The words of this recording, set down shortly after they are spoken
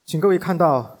请各位看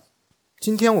到，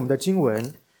今天我们的经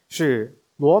文是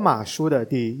罗马书的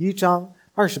第1章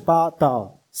28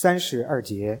到32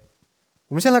节。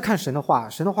我们先来看神的话，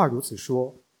神的话如此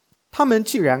说：他们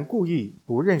既然故意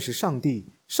不认识上帝，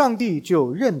上帝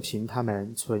就任凭他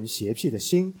们存邪僻的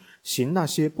心，行那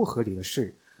些不合理的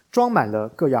事，装满了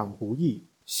各样不义、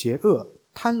邪恶、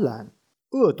贪婪、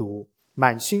恶毒，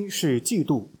满心是嫉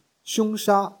妒、凶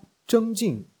杀、争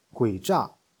竞、诡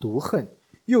诈、毒恨，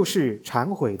又是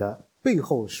忏悔的，背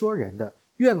后说人的，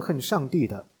怨恨上帝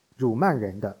的，辱骂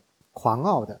人的，狂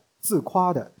傲的，自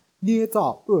夸的，捏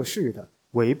造恶事的，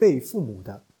违背父母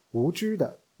的，无知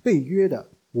的，背约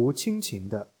的，无亲情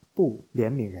的，不怜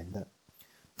悯人的。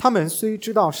他们虽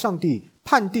知道上帝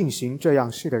判定行这样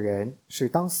事的人是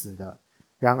当死的，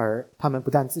然而他们不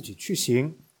但自己去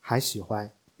行，还喜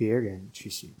欢别人去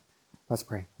行。 Let's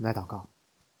pray， 我们来祷告。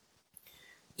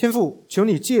天父，求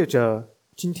你借着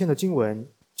今天的经文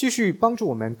继续帮助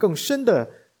我们更深的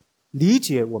理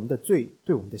解我们的罪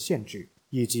对我们的限制，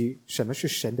以及什么是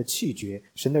神的弃绝、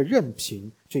神的任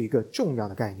凭这一个重要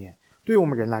的概念。对于我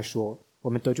们人来说，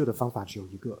我们得救的方法只有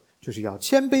一个，就是要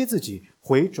谦卑自己，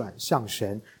回转向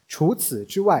神。除此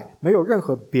之外，没有任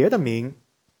何别的名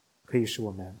可以使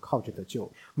我们靠着得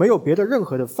救，没有别的任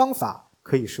何的方法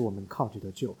可以使我们靠着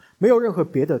得救，没有任何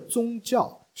别的宗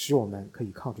教使我们可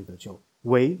以靠着得救，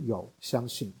唯有相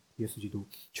信耶稣基督。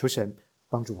求神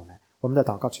帮助我们，我们的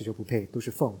祷告祈求不配，都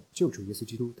是奉救主耶稣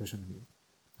基督得胜的名。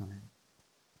阿们。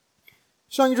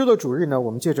上一周的主日呢，我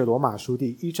们借着罗马书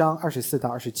第1章24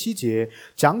到27节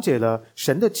讲解了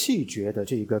神的弃绝的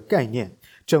这一个概念。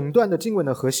整段的经文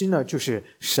的核心呢，就是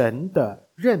神的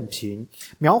任凭，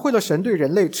描绘了神对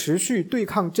人类持续对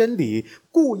抗真理、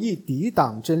故意抵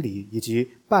挡真理以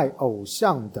及拜偶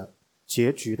像的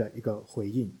结局的一个回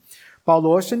应。保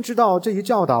罗深知道这一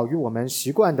教导与我们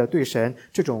习惯的对神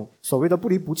这种所谓的不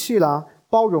离不弃啦、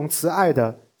包容慈爱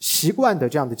的习惯的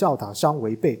这样的教导相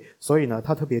违背，所以呢，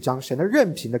他特别将神的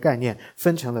任凭的概念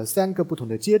分成了3个不同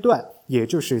的阶段，也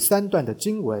就是3段的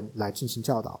经文来进行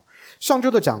教导。上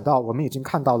周的讲到，我们已经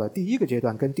看到了第1个阶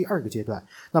段跟第2个阶段。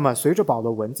那么随着保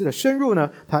罗文字的深入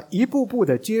呢，他一步步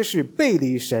的揭示背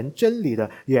离神真理的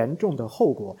严重的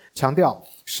后果，强调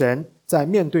神在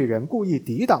面对人故意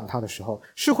抵挡他的时候，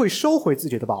是会收回自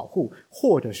己的保护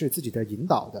或者是自己的引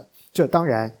导的。这当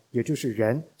然也就是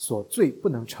人所最不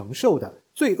能承受的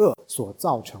罪恶所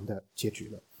造成的结局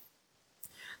了。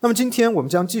那么今天我们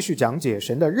将继续讲解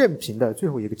神的任凭的最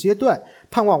后一个阶段，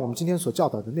盼望我们今天所教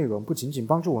导的内容不仅仅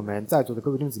帮助我们在座的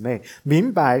各位弟兄姊妹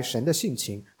明白神的性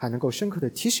情，还能够深刻的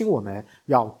提醒我们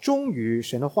要忠于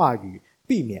神的话语，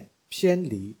避免偏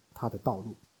离他的道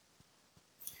路。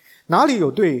哪里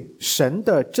有对神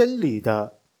的真理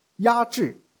的压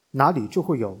制，哪里就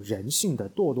会有人性的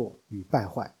堕落与败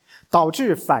坏，导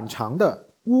致反常的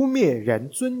污蔑人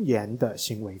尊严的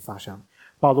行为发生。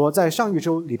保罗在上一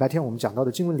周礼拜天我们讲到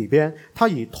的经文里边，他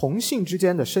以同性之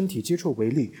间的身体接触为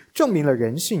例，证明了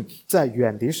人性在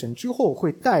远离神之后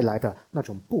会带来的那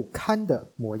种不堪的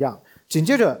模样。紧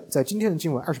接着在今天的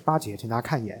经文28节，请大家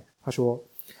看一眼，他说：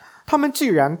他们既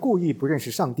然故意不认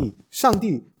识上帝，上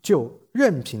帝就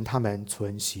任凭他们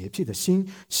存邪僻的心，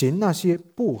行那些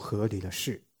不合理的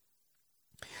事。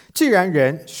既然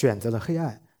人选择了黑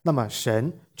暗，那么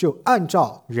神就按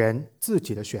照人自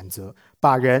己的选择，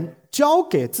把人交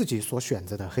给自己所选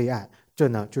择的黑暗。这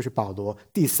呢，就是保罗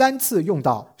第3次用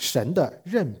到神的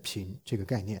任凭这个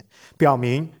概念，表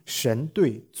明神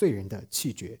对罪人的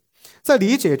弃绝。在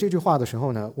理解这句话的时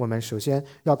候呢，我们首先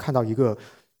要看到一个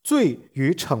罪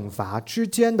与惩罚之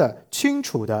间的清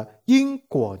楚的因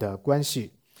果的关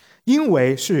系。因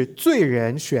为是罪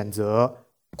人选择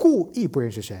故意不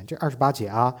认识神，这28节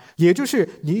啊，也就是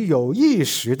你有意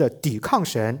识的抵抗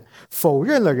神，否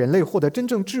认了人类获得真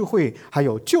正智慧还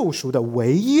有救赎的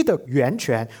唯一的源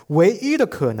泉，唯一的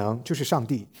可能就是上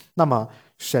帝。那么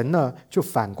神呢，就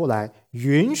反过来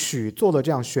允许做了这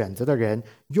样选择的人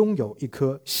拥有一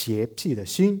颗邪僻的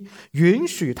心，允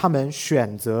许他们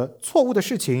选择错误的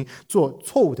事情，做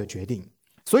错误的决定。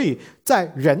所以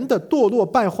在人的堕落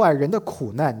败坏、人的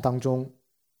苦难当中，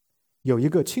有一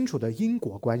个清楚的因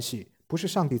果关系，不是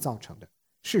上帝造成的，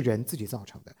是人自己造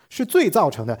成的，是罪造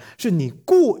成的，是你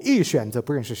故意选择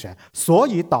不认识神，所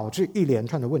以导致一连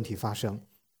串的问题发生。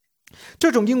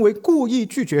这种因为故意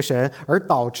拒绝神而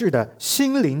导致的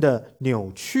心灵的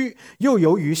扭曲，又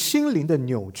由于心灵的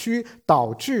扭曲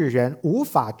导致人无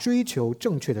法追求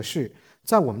正确的事，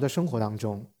在我们的生活当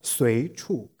中随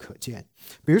处可见。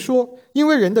比如说，因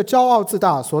为人的骄傲自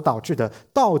大所导致的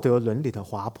道德伦理的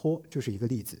滑坡就是一个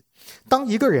例子。当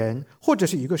一个人或者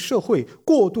是一个社会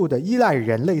过度的依赖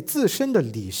人类自身的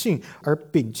理性而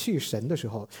摒弃神的时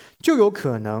候，就有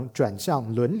可能转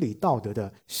向伦理道德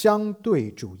的相对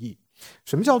主义。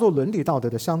什么叫做伦理道德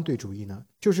的相对主义呢？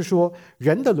就是说，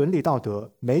人的伦理道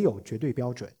德没有绝对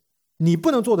标准，你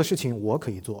不能做的事情我可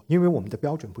以做，因为我们的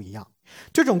标准不一样。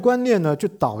这种观念呢，就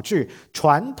导致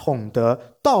传统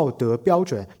的道德标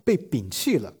准被摒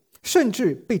弃了，甚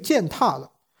至被践踏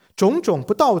了，种种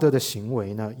不道德的行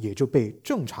为呢，也就被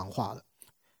正常化了。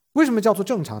为什么叫做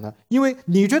正常呢？因为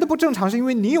你觉得不正常，是因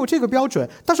为你有这个标准，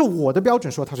但是我的标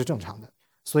准说它是正常的。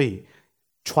所以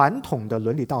传统的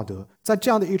伦理道德在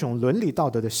这样的一种伦理道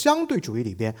德的相对主义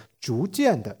里边，逐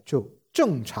渐的就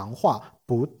正常化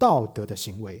不道德的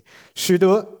行为，使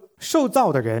得受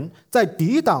造的人在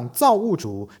抵挡造物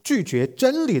主、拒绝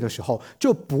真理的时候，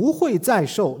就不会再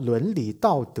受伦理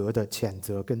道德的谴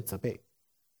责跟责备。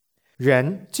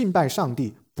人敬拜上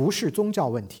帝不是宗教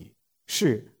问题，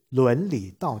是伦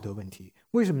理道德问题。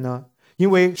为什么呢？因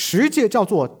为十诫叫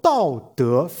做道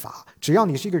德法，只要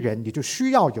你是一个人，你就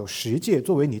需要有十诫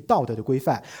作为你道德的规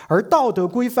范。而道德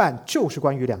规范就是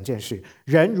关于两件事：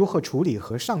人如何处理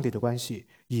和上帝的关系，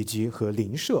以及和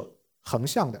邻舍横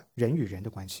向的人与人的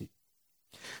关系。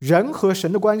人和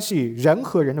神的关系，人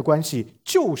和人的关系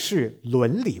就是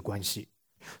伦理关系。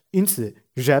因此，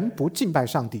人不敬拜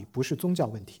上帝不是宗教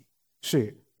问题，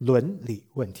是伦理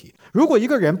问题。如果一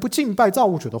个人不敬拜造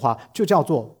物主的话，就叫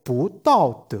做不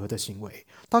道德的行为。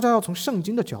大家要从圣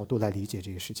经的角度来理解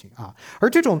这些事情啊。而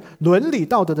这种伦理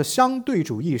道德的相对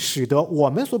主义，使得我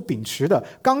们所秉持的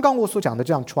刚刚我所讲的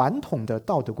这样传统的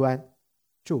道德观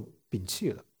就摒弃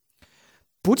了。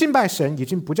不敬拜神已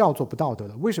经不叫做不道德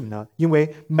了。为什么呢？因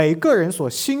为每个人所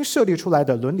新设立出来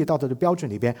的伦理道德的标准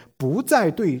里边，不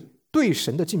再对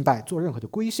神的敬拜做任何的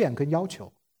规限跟要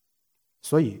求，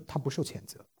所以他不受谴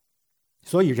责。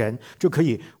所以人就可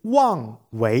以妄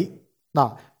为，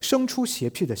那生出邪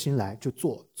僻的心来，就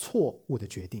做错误的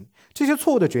决定。这些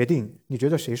错误的决定，你觉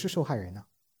得谁是受害人呢？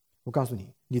我告诉你，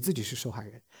你自己是受害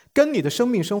人，跟你的生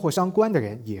命生活相关的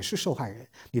人也是受害人。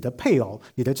你的配偶、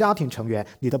你的家庭成员、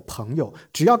你的朋友，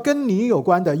只要跟你有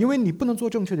关的，因为你不能做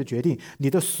正确的决定，你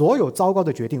的所有糟糕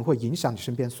的决定会影响你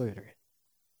身边所有的人。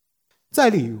再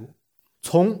例如，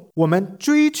从我们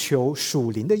追求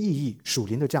属灵的意义、属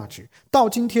灵的价值，到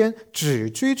今天只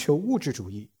追求物质主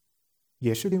义，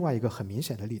也是另外一个很明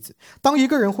显的例子。当一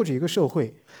个人或者一个社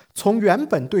会从原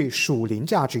本对属灵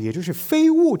价值，也就是非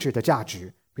物质的价值，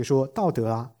比如说道德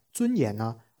啊、尊严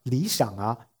啊、理想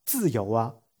啊、自由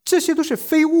啊，这些都是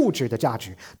非物质的价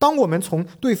值。当我们从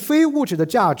对非物质的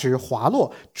价值滑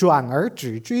落，转而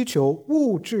只追求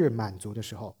物质满足的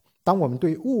时候，当我们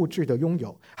对物质的拥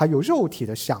有还有肉体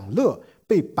的享乐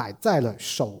被摆在了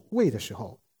首位的时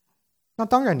候，那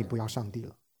当然你不要上帝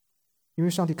了，因为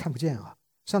上帝看不见啊，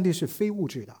上帝是非物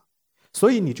质的，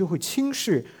所以你就会轻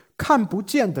视看不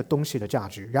见的东西的价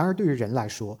值。然而对于人来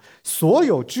说，所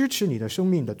有支持你的生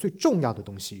命的最重要的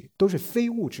东西都是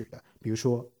非物质的，比如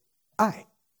说爱，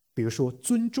比如说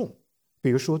尊重，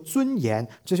比如说尊严，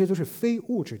这些都是非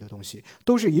物质的东西，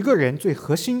都是一个人最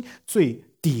核心、最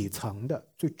底层的、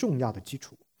最重要的基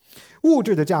础。物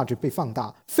质的价值被放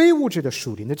大，非物质的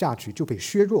属灵的价值就被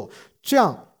削弱，这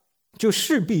样就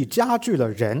势必加剧了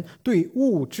人对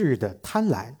物质的贪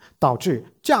婪，导致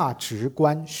价值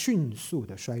观迅速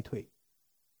的衰退。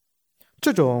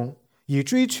这种以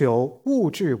追求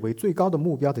物质为最高的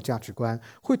目标的价值观，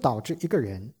会导致一个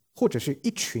人或者是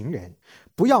一群人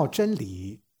不要真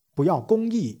理，不要公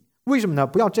义。为什么呢？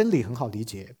不要真理很好理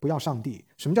解，不要上帝。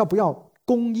什么叫不要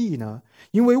公义呢？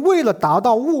因为为了达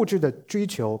到物质的追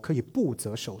求，可以不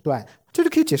择手段，这就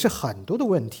可以解释很多的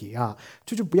问题啊。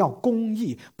这就不要公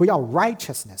义，不要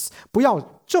righteousness， 不要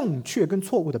正确跟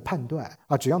错误的判断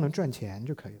啊，只要能赚钱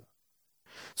就可以了。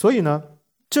所以呢，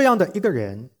这样的一个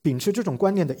人秉持这种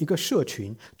观念的一个社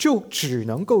群，就只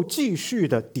能够继续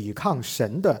的抵抗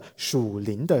神的属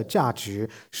灵的价值，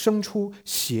生出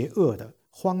邪恶的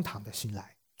荒唐的心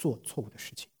来，做错误的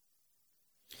事情。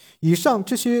以上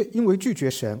这些因为拒绝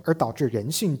神而导致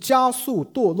人性加速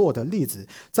堕落的例子，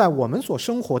在我们所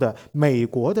生活的美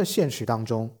国的现实当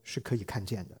中是可以看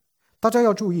见的。大家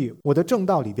要注意，我的正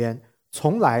道里边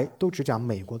从来都只讲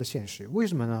美国的现实。为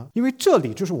什么呢？因为这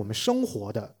里就是我们生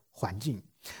活的环境，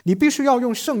你必须要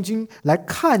用圣经来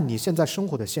看你现在生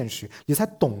活的现实，你才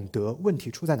懂得问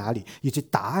题出在哪里，以及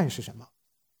答案是什么。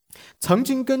曾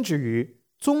经根植于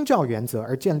宗教原则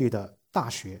而建立的大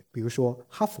学，比如说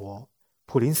哈佛、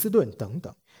普林斯顿等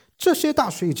等，这些大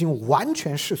学已经完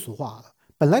全世俗化了，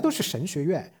本来都是神学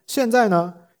院，现在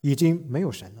呢已经没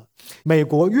有神了。美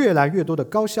国越来越多的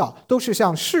高校都是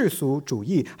向世俗主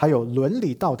义还有伦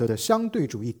理道德的相对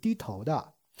主义低头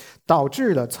的，导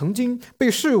致了曾经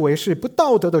被视为是不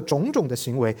道德的种种的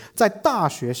行为，在大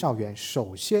学校园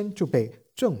首先就被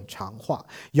正常化，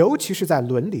尤其是在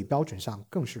伦理标准上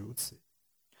更是如此。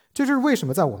这就是为什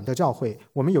么在我们的教会，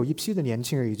我们有一批的年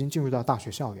轻人已经进入到大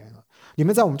学校园了。你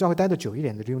们在我们教会待得久一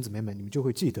点的弟兄姊妹们，你们就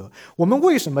会记得，我们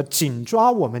为什么紧抓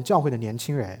我们教会的年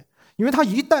轻人，因为他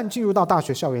一旦进入到大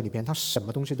学校园里边，他什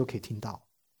么东西都可以听到，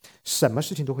什么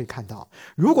事情都会看到。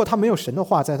如果他没有神的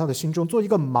话在他的心中做一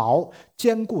个锚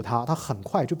坚固他，他很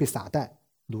快就被撒旦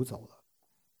掳走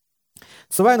了。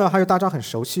此外呢，还有大家很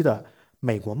熟悉的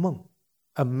美国梦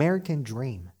American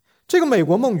Dream。这个美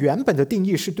国梦原本的定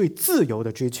义是对自由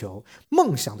的追求、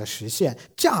梦想的实现、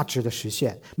价值的实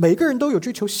现，每个人都有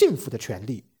追求幸福的权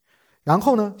利。然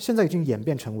后呢，现在已经演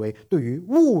变成为对于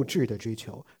物质的追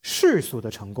求、世俗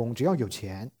的成功，只要有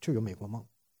钱就有美国梦。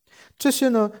这些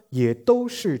呢，也都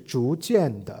是逐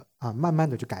渐的慢慢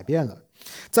的就改变了。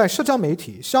在社交媒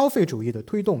体、消费主义的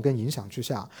推动跟影响之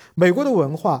下，美国的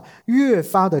文化越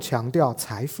发的强调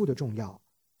财富的重要、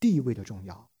地位的重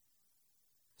要。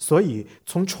所以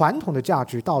从传统的价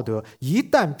值道德一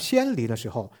旦偏离的时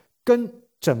候，跟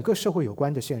整个社会有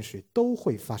关的现实都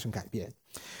会发生改变。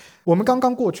我们刚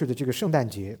刚过去的这个圣诞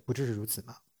节不就是如此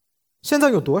吗？现在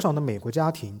有多少的美国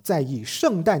家庭在意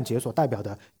圣诞节所代表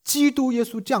的基督耶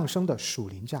稣降生的属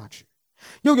灵价值？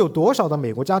又有多少的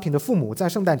美国家庭的父母在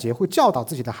圣诞节会教导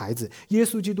自己的孩子耶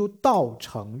稣基督道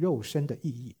成肉身的意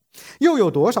义？又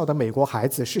有多少的美国孩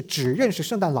子是只认识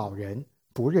圣诞老人，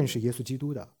不认识耶稣基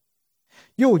督的？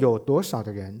又有多少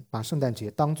的人把圣诞节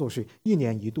当作是一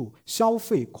年一度消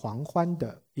费狂欢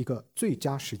的一个最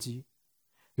佳时机？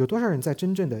有多少人在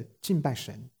真正的敬拜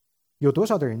神？有多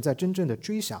少的人在真正的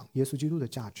追想耶稣基督的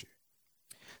价值？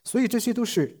所以这些都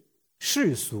是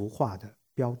世俗化的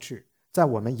标志，在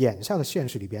我们眼下的现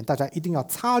实里边，大家一定要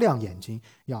擦亮眼睛，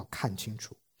要看清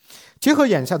楚。结合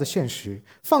眼下的现实，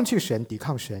放弃神、抵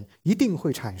抗神，一定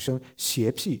会产生邪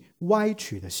僻歪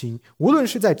曲的心，无论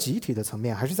是在集体的层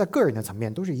面还是在个人的层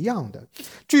面都是一样的。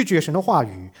拒绝神的话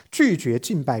语，拒绝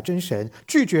敬拜真神，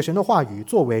拒绝神的话语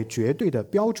作为绝对的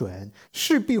标准，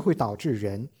势必会导致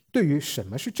人对于什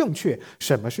么是正确、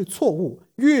什么是错误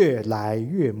越来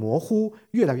越模糊，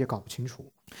越来越搞不清楚，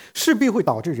势必会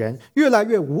导致人越来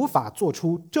越无法做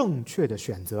出正确的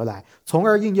选择来，从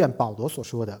而应验保罗所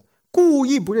说的，故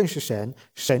意不认识神，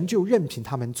神就任凭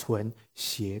他们存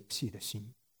邪僻的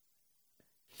心。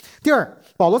第二，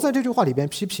保罗在这句话里边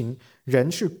批评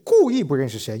人是故意不认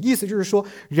识神，意思就是说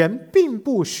人并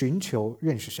不寻求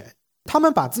认识神，他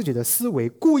们把自己的思维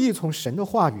故意从神的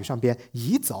话语上边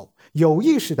移走，有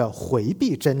意识的回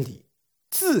避真理，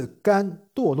自甘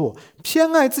堕落，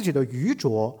偏爱自己的愚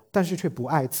拙，但是却不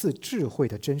爱赐智慧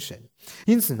的真神。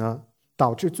因此呢，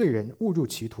导致罪人误入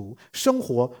歧途，生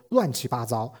活乱七八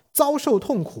糟，遭受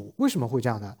痛苦。为什么会这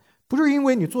样呢？不是因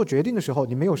为你做决定的时候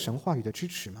你没有神话语的支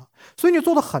持吗？所以你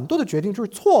做了很多的决定就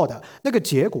是错的，那个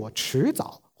结果迟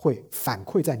早会反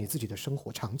馈在你自己的生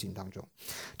活场景当中。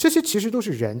这些其实都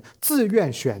是人自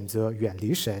愿选择远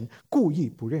离神，故意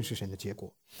不认识神的结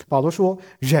果。保罗说，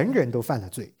人人都犯了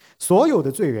罪，所有的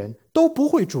罪人都不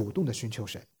会主动的寻求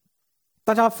神。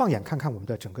大家放眼看看我们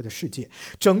的整个的世界，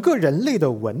整个人类的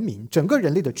文明，整个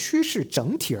人类的趋势，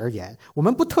整体而言，我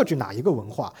们不特指哪一个文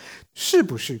化，是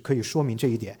不是可以说明这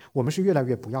一点？我们是越来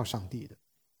越不要上帝的。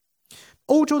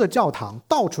欧洲的教堂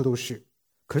到处都是，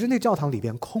可是那教堂里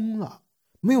边空了，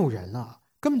没有人了，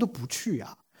根本都不去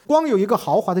啊。光有一个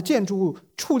豪华的建筑物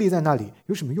矗立在那里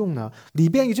有什么用呢？里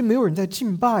边已经没有人在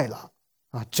敬拜了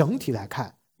啊！整体来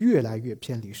看越来越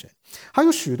偏离神。还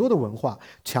有许多的文化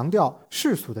强调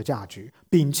世俗的价值，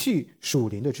摒弃属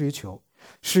灵的追求，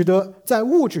使得在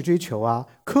物质追求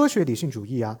科学理性主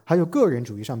义还有个人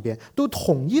主义上边都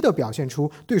统一的表现出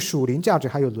对属灵价值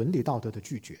还有伦理道德的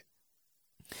拒绝。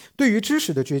对于知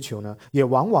识的追求呢，也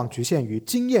往往局限于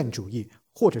经验主义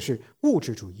或者是物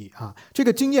质主义这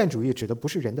个经验主义指的不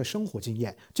是人的生活经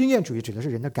验，经验主义指的是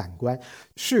人的感官，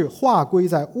是划归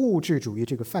在物质主义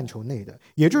这个范畴内的。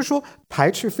也就是说，排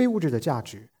斥非物质的价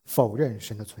值，否认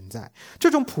神的存在。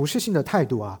这种普世性的态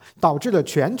度导致了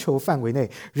全球范围内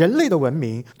人类的文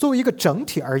明作为一个整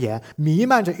体而言，弥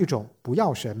漫着一种不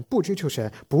要神、不追求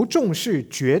神、不重视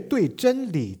绝对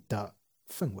真理的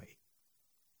氛围。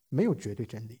没有绝对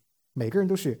真理，每个人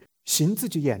都是行自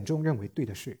己眼中认为对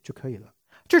的事就可以了。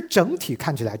这整体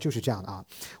看起来就是这样的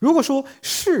如果说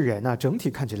世人整体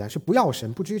看起来是不要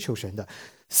神、不追求神的，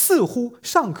似乎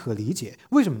尚可理解。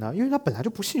为什么呢？因为他本来就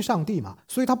不信上帝嘛，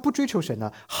所以他不追求神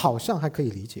呢，好像还可以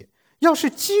理解。要是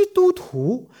基督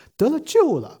徒得了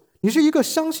救了，你是一个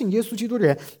相信耶稣基督的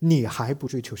人，你还不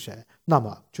追求神，那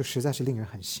么就实在是令人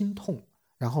很心痛，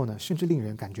然后呢，甚至令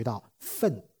人感觉到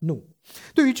愤怒。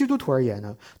对于基督徒而言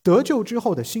呢，得救之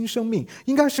后的新生命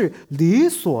应该是理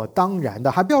所当然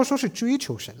的，还不要说是追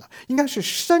求神了，应该是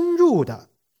深入的、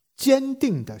坚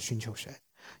定的寻求神，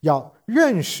要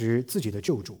认识自己的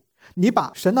救主。你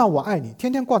把神啊我爱你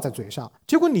天天挂在嘴上，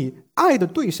结果你爱的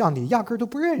对象你压根都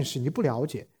不认识，你不了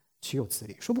解，岂有此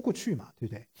理，说不过去嘛，对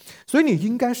不对？所以你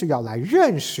应该是要来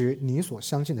认识你所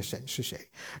相信的神是谁。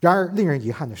然而令人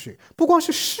遗憾的是，不光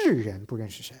是世人不认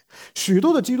识神，许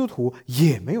多的基督徒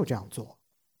也没有这样做。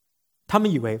他们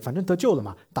以为反正得救了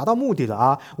嘛，达到目的了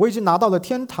啊，我已经拿到了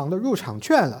天堂的入场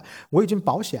券了，我已经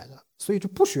保险了，所以就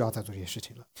不需要再做这些事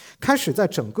情了，开始在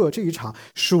整个这一场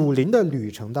属灵的旅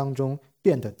程当中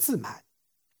变得自满，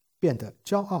变得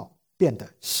骄傲，变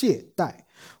得懈怠。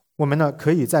我们呢，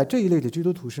可以在这一类的基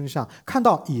督徒身上看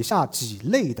到以下几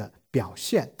类的表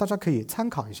现，大家可以参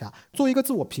考一下，做一个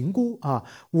自我评估啊，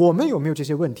我们有没有这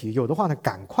些问题？有的话呢，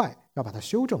赶快要把它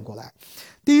修正过来。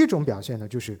第一种表现呢，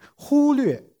就是忽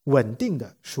略稳定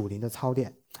的属灵的操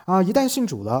练啊，一旦信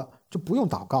主了，就不用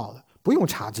祷告了，不用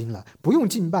查经了，不用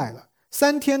敬拜了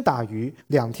，3天打鱼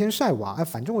2天晒网，哎，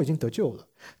反正我已经得救了。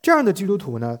这样的基督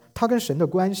徒呢，他跟神的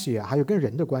关系还有跟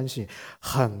人的关系，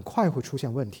很快会出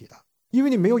现问题的。因为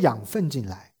你没有养分进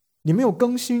来，你没有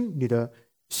更新你的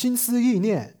心思意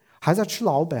念，还在吃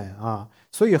老本啊，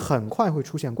所以很快会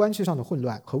出现关系上的混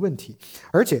乱和问题，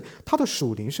而且他的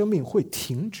属灵生命会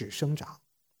停止生长，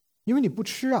因为你不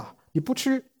吃啊，你不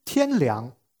吃天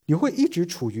粮，你会一直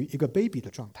处于一个卑鄙的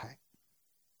状态。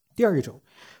第二一种，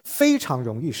非常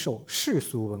容易受世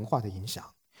俗文化的影响。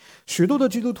许多的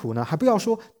基督徒呢，还不要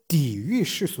说抵御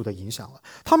世俗的影响了，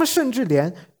他们甚至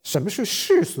连什么是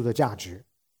世俗的价值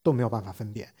都没有办法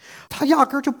分辨，他压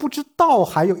根就不知道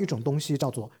还有一种东西叫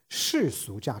做世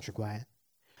俗价值观，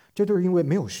这都是因为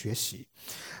没有学习。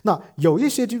那有一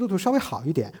些基督徒稍微好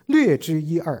一点，略知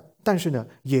一二，但是呢，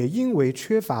也因为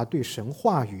缺乏对神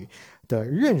话语的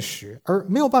认识，而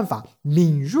没有办法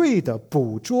敏锐地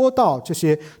捕捉到这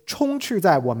些充斥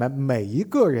在我们每一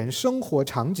个人生活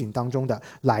场景当中的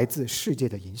来自世界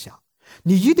的影响。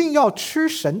你一定要吃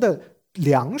神的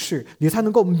粮食，你才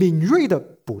能够敏锐地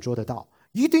捕捉得到，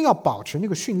一定要保持那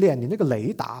个训练，你那个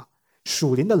雷达，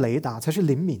属灵的雷达才是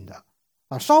灵敏的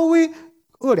啊！稍微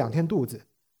饿2天肚子，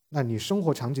那你生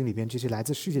活场景里边这些来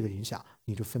自世界的影响，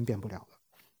你就分辨不了了。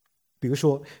比如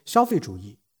说消费主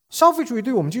义，消费主义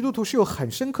对我们基督徒是有很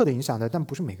深刻的影响的，但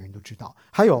不是每个人都知道。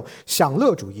还有享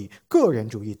乐主义、个人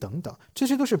主义等等，这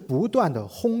些都是不断的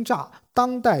轰炸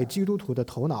当代基督徒的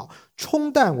头脑，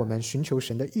冲淡我们寻求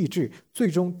神的意志，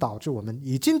最终导致我们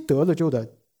已经得了救的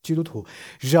基督徒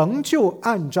仍旧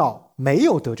按照没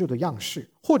有得救的样式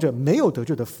或者没有得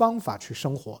救的方法去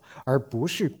生活，而不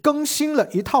是更新了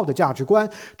一套的价值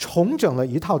观，重整了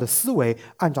一套的思维，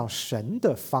按照神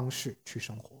的方式去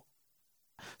生活。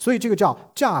所以这个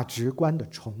叫价值观的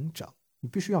重整，你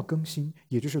必须要更新，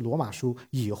也就是罗马书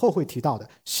以后会提到的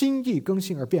心意更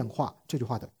新而变化这句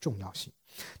话的重要性。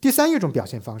第三一种表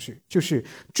现方式就是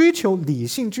追求理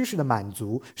性知识的满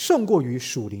足胜过于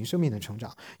属灵生命的成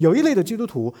长。有一类的基督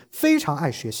徒非常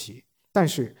爱学习，但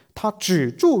是他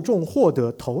只注重获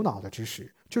得头脑的知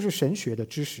识，就是神学的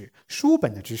知识、书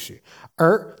本的知识，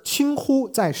而轻忽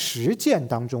在实践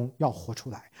当中要活出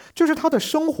来，就是他的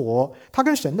生活，他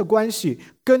跟神的关系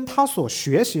跟他所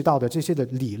学习到的这些的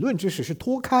理论知识是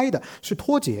脱开的，是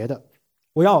脱节的。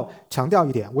我要强调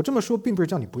一点，我这么说并不是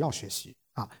叫你不要学习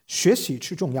啊，学习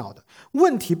是重要的，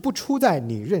问题不出在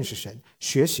你认识神、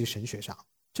学习神学上，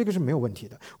这个是没有问题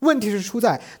的，问题是出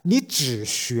在你只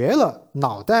学了，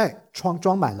脑袋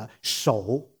装满了，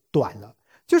手短了，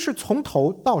就是从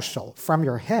头到手 from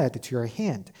your head to your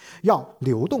hand 要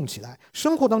流动起来，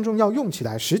生活当中要用起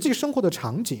来，实际生活的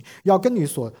场景要跟你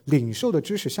所领受的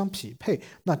知识相匹配，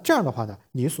那这样的话呢，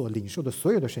你所领受的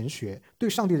所有的神学对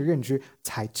上帝的认知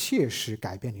才切实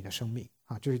改变你的生命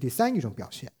啊，这是第三一种表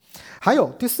现。还有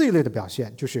第四一类的表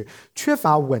现，就是缺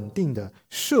乏稳定的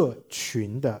社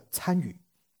群的参与。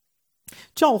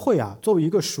教会啊，作为一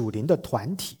个属灵的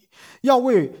团体，要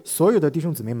为所有的弟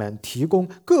兄姊妹们提供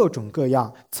各种各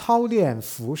样操练、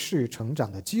服侍、成长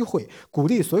的机会，鼓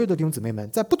励所有的弟兄姊妹们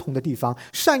在不同的地方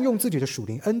善用自己的属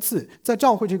灵恩赐，在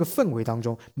教会这个氛围当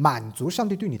中满足上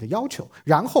帝对你的要求，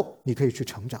然后你可以去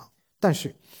成长。但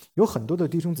是有很多的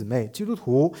弟兄姊妹基督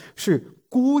徒是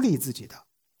孤立自己的，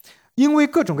因为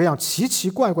各种各样奇奇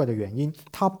怪怪的原因，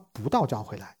他不到教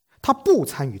会来，他不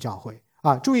参与教会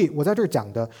啊。注意，我在这儿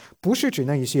讲的不是指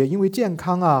那一些因为健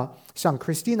康啊，像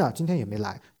Christina 今天也没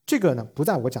来，这个呢不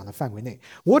在我讲的范围内。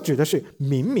我指的是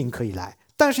明明可以来，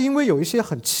但是因为有一些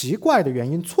很奇怪的原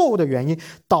因、错误的原因，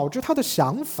导致他的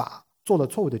想法做了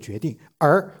错误的决定，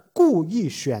而故意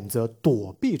选择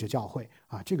躲避着教会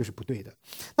啊，这个是不对的。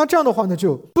那这样的话呢，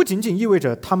就不仅仅意味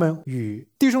着他们与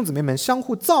弟兄姊妹们相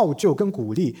互造就跟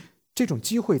鼓励这种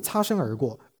机会擦身而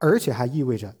过，而且还意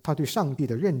味着他对上帝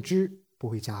的认知不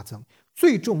会加增。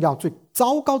最重要、最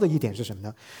糟糕的一点是什么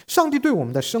呢？上帝对我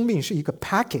们的生命是一个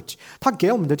package， 他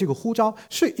给我们的这个呼召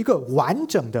是一个完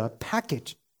整的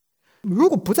package。如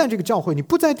果不在这个教会，你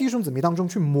不在弟兄姊妹当中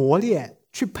去磨练、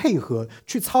去配合、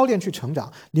去操练、去成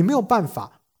长，你没有办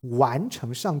法完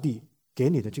成上帝给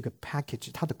你的这个 package，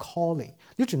 他的 calling，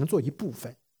 你只能做一部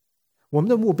分。我们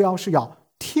的目标是要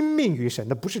听命于神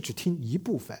的，不是只听一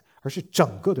部分，而是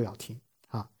整个都要听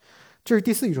啊。这是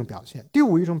第四一种表现。第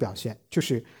五一种表现就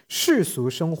是世俗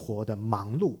生活的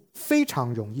忙碌非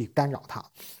常容易干扰他。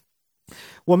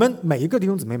我们每一个弟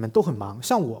兄姊妹们都很忙，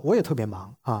像我也特别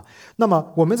忙啊。那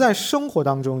么我们在生活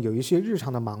当中有一些日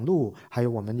常的忙碌，还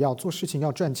有我们要做事情、要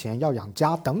赚钱、要养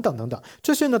家等等等等，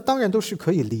这些呢当然都是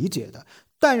可以理解的。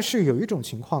但是有一种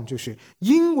情况，就是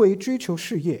因为追求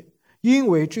事业，因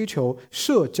为追求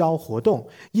社交活动，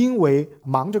因为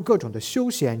忙着各种的休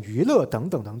闲娱乐等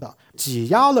等等等，挤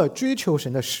压了追求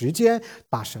神的时间，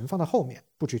把神放到后面，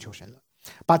不追求神了，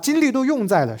把精力都用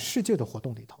在了世界的活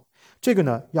动里头。这个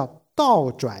呢要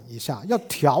倒转一下，要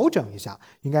调整一下，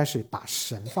应该是把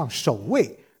神放首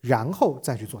位，然后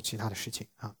再去做其他的事情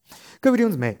啊。各位弟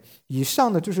兄姊妹，以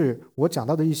上呢就是我讲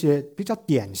到的一些比较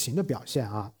典型的表现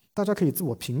啊，大家可以自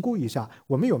我评估一下，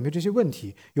我们有没有这些问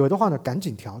题？有的话呢，赶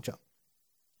紧调整。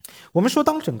我们说，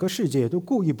当整个世界都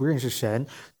故意不认识神、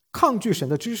抗拒神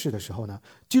的知识的时候呢，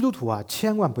基督徒啊，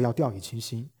千万不要掉以轻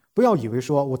心，不要以为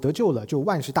说我得救了就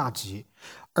万事大吉。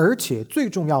而且最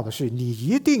重要的是，你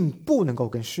一定不能够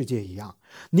跟世界一样。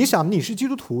你想你是基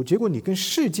督徒，结果你跟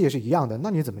世界是一样的，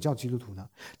那你怎么叫基督徒呢？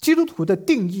基督徒的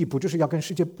定义不就是要跟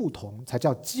世界不同才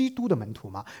叫基督的门徒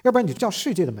吗？要不然你就叫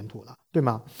世界的门徒了，对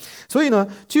吗？所以呢，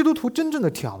基督徒真正的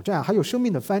挑战还有生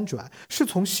命的翻转，是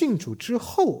从信主之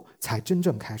后才真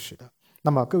正开始的。那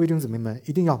么各位弟兄姊妹们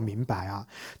一定要明白啊，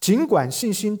尽管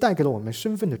信心带给了我们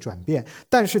身份的转变，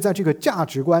但是在这个价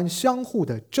值观相互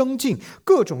的争竞、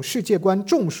各种世界观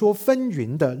众说纷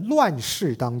纭的乱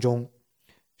世当中，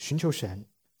寻求神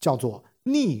叫做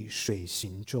逆水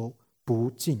行舟，不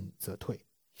进则退。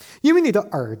因为你的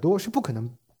耳朵是不可能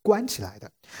关起来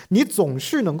的，你总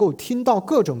是能够听到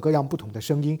各种各样不同的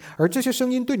声音，而这些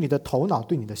声音对你的头脑、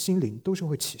对你的心灵都是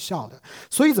会起效的。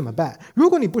所以怎么办？如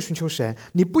果你不寻求神，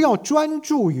你不要专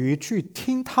注于去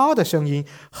听他的声音，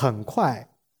很快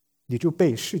你就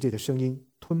被世界的声音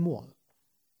吞没了。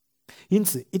因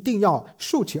此一定要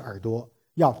竖起耳朵，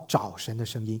要找神的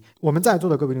声音。我们在座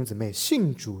的各位弟兄姊妹，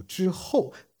信主之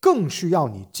后更需要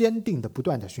你坚定的不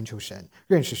断的寻求神，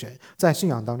认识神，在信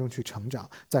仰当中去成长，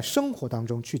在生活当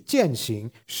中去践行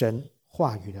神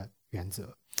话语的原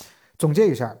则。总结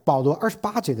一下保罗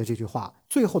28节的这句话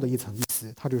最后的一层意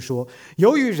思，他就说，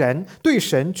由于人对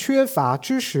神缺乏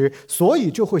知识，所以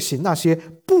就会行那些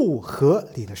不合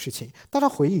理的事情。大家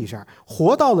回忆一下，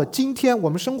活到了今天，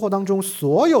我们生活当中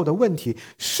所有的问题，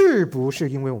是不是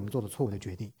因为我们做的错误的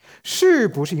决定？是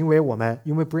不是因为我们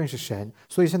因为不认识神，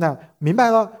所以现在明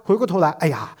白了，回过头来，哎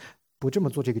呀，不这么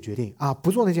做这个决定啊，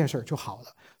不做那件事就好了。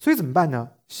所以怎么办呢？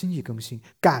心意更新，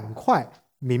赶快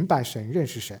明白神，认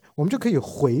识神，我们就可以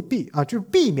回避啊，就是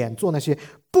避免做那些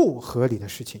不合理的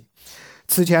事情。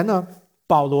此前呢，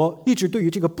保罗一直对于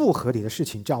这个不合理的事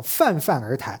情叫泛泛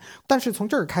而谈，但是从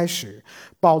这儿开始，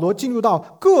保罗进入到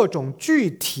各种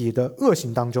具体的恶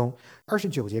行当中。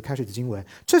29节开始的经文，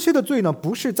这些的罪呢，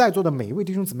不是在座的每一位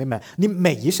弟兄姊妹们你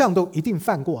每一项都一定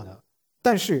犯过的，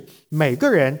但是每个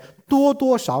人多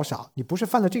多少少，你不是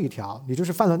犯了这一条，你就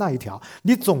是犯了那一条，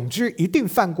你总之一定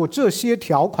犯过这些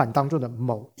条款当中的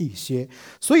某一些。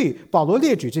所以保罗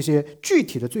列举这些具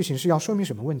体的罪行是要说明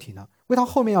什么问题呢？为他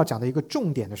后面要讲的一个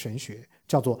重点的神学，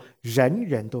叫做人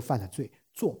人都犯了罪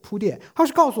做铺垫。他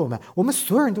是告诉我们，我们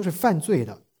所有人都是犯罪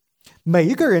的，每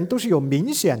一个人都是有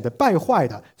明显的败坏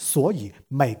的，所以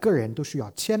每个人都需要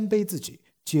谦卑自己，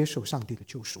接受上帝的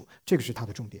救赎。这个是他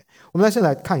的重点。我们先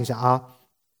来看一下啊，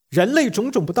人类种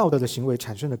种不道德的行为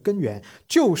产生的根源，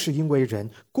就是因为人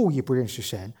故意不认识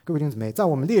神。各位弟兄姊妹，在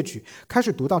我们列举开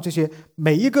始读到这些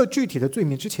每一个具体的罪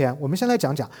名之前，我们先来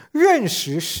讲讲认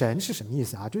识神是什么意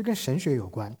思啊？就是跟神学有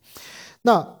关。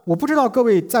那我不知道各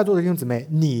位在座的弟兄姊妹，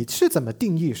你是怎么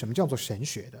定义什么叫做神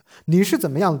学的？你是怎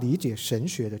么样理解神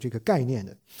学的这个概念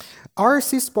的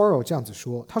？R.C. Sproul 这样子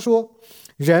说，他说，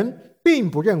人并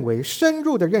不认为深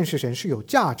入的认识神是有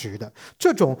价值的。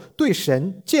这种对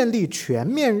神建立全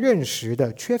面认识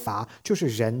的缺乏，就是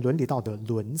人伦理道德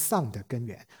沦丧的根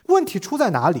源。问题出在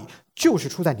哪里？就是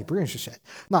出在你不认识神。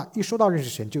那一说到认识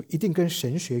神，就一定跟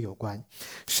神学有关。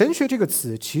神学这个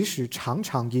词其实常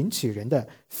常引起人的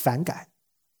反感，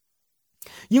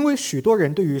因为许多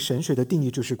人对于神学的定义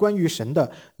就是关于神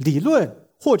的理论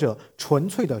或者纯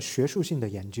粹的学术性的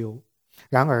研究。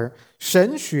然而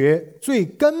神学最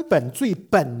根本最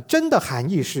本真的含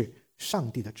义是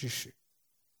上帝的知识。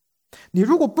你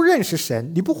如果不认识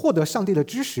神，你不获得上帝的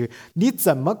知识，你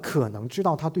怎么可能知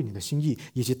道他对你的心意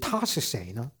以及他是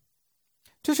谁呢？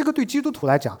这是个对基督徒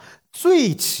来讲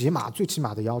最起码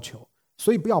的要求，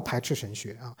所以不要排斥神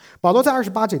学啊。保罗在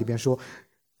28节里边说，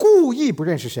故意不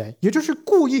认识神，也就是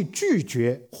故意拒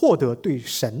绝获得对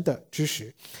神的知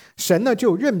识，神呢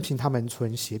就任凭他们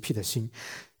存邪僻的心。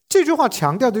这句话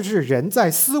强调的就是人在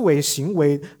思维、行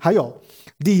为还有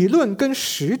理论跟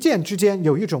实践之间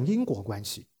有一种因果关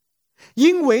系。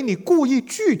因为你故意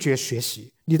拒绝学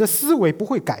习，你的思维不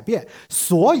会改变，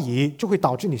所以就会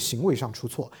导致你行为上出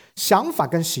错。想法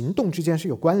跟行动之间是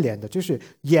有关联的，这是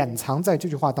掩藏在这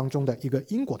句话当中的一个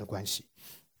因果的关系。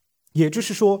也就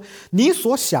是说，你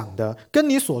所想的跟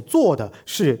你所做的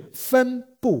是分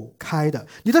不开的。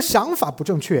你的想法不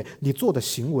正确，你做的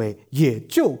行为也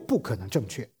就不可能正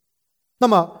确。那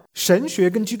么神学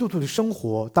跟基督徒的生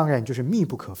活当然就是密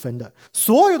不可分的。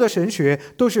所有的神学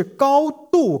都是高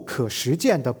度可实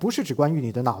践的，不是只关于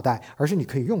你的脑袋，而是你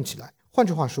可以用起来。换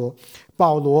句话说，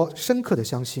保罗深刻的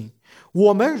相信，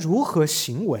我们如何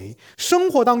行为，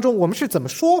生活当中我们是怎么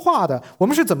说话的，我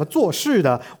们是怎么做事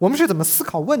的，我们是怎么思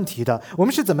考问题的，我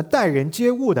们是怎么待人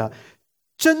接物的，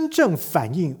真正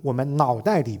反映我们脑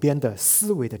袋里边的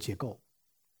思维的结构，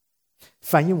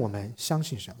反映我们相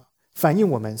信什么，反映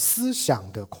我们思想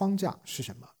的框架是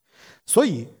什么。所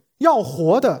以要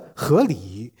活得合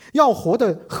理，要活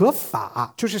得合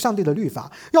法，就是上帝的律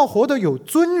法，要活得有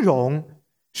尊荣，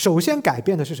首先改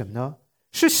变的是什么呢？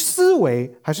是思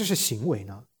维还是行为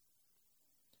呢？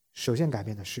首先改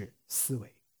变的是思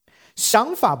维。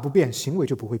想法不变，行为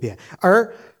就不会变。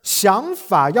而想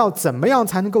法要怎么样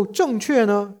才能够正确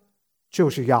呢？就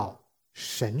是要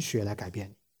神学来改变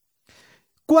你。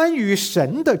关于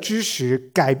神的知识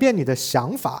改变你的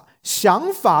想法，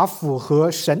想法符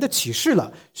合神的启示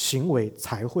了，行为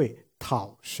才会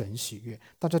讨神喜悦。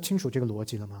大家清楚这个逻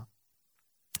辑了吗？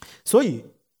所以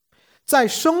在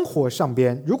生活上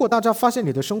边，如果大家发现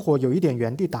你的生活有一点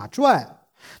原地打转，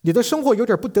你的生活有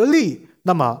点不得力，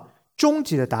那么终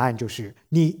极的答案就是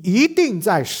你一定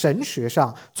在神学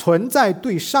上存在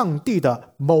对上帝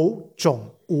的某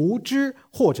种无知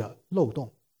或者漏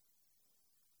洞，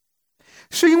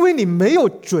是因为你没有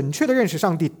准确的认识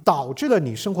上帝，导致了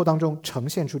你生活当中呈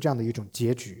现出这样的一种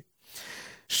结局。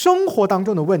生活当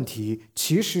中的问题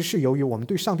其实是由于我们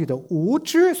对上帝的无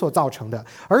知所造成的，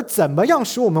而怎么样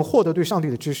使我们获得对上帝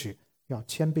的知识，要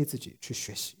谦卑自己去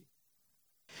学习。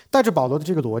带着保罗的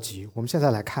这个逻辑，我们现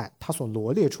在来看他所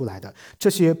罗列出来的这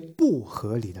些不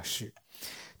合理的事，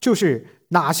就是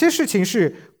哪些事情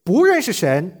是不认识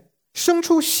神、生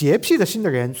出邪僻的心的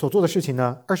人所做的事情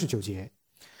呢？29节，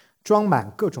装满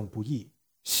各种不义、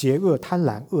邪恶、贪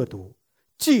婪、恶毒、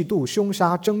嫉妒、凶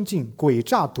杀、争竞、诡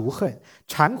诈、毒恨、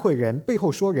忏悔人、背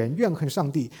后说人、怨恨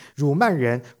上帝、辱慢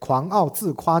人、狂傲、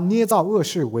自夸、捏造恶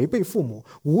事、违背父母、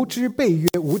无知、背约、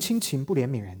无亲情、不怜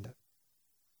悯人的。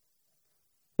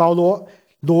保罗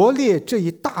罗列这一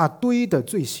大堆的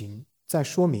罪行，在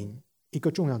说明一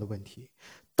个重要的问题：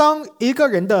当一个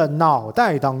人的脑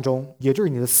袋当中，也就是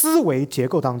你的思维结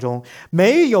构当中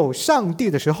没有上帝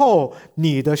的时候，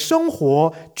你的生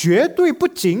活绝对不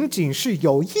仅仅是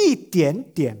有一点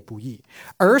点不义，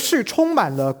而是充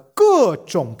满了各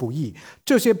种不义。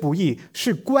这些不义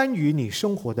是关于你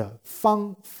生活的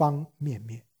方方面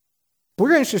面。不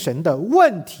认识神的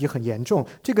问题很严重，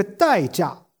这个代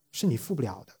价是你付不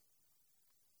了的。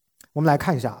我们来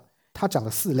看一下他讲了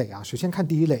4类啊。首先看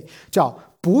第一类，叫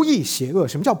不义邪恶。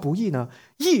什么叫不义呢？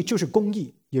义就是公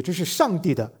义，也就是上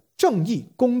帝的正义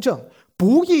公正；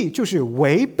不义就是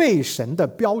违背神的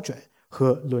标准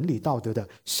和伦理道德的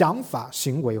想法、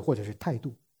行为或者是态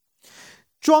度。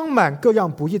装满各样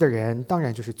不义的人，当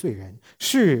然就是罪人，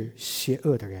是邪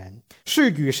恶的人，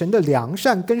是与神的良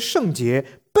善跟圣洁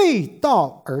背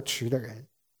道而驰的人。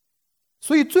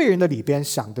所以罪人的里边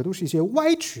想的都是一些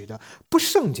歪曲的不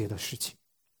圣洁的事情。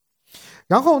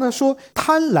然后呢，说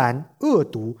贪婪恶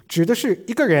毒，指的是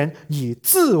一个人以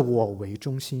自我为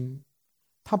中心，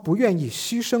他不愿意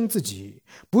牺牲自己，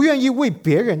不愿意为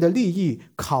别人的利益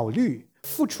考虑，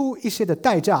付出一些的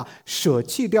代价，舍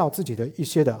弃掉自己的一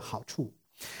些的好处。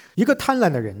一个贪婪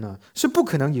的人呢，是不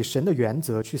可能以神的原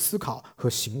则去思考和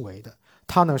行为的。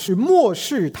他呢是漠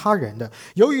视他人的。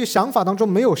由于想法当中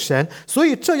没有神，所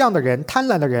以这样的人，贪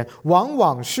婪的人，往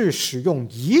往是使用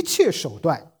一切手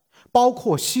段，包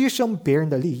括牺牲别人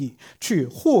的利益，去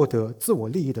获得自我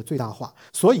利益的最大化。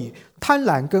所以贪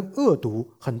婪跟恶毒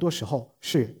很多时候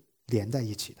是连在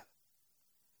一起的。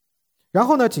然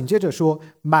后呢，紧接着说，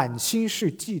满心是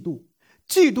嫉妒。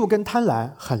嫉妒跟贪婪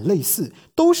很类似，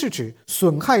都是指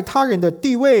损害他人的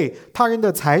地位、他人的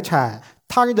财产、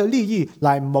他人的利益，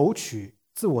来谋取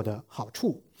自我的好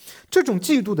处。这种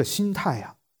嫉妒的心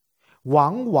态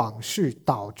往往是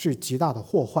导致极大的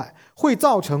祸害，会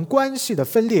造成关系的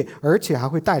分裂，而且还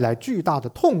会带来巨大的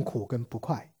痛苦跟不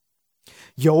快，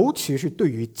尤其是对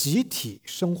于集体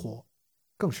生活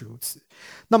更是如此。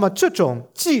那么这种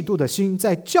嫉妒的心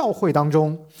在教会当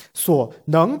中所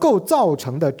能够造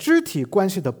成的肢体关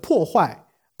系的破坏，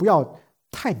不要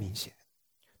太明显。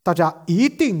大家一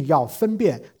定要分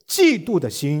辨嫉妒的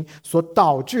心所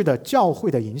导致的教会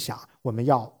的影响，我们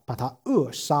要把它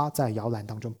扼杀在摇篮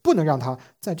当中，不能让它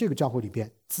在这个教会里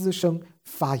边滋生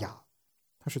发芽，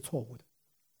它是错误的。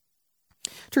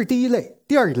这是第一类。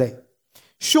第二类，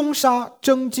凶杀、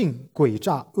争竞、诡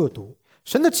诈、恶毒。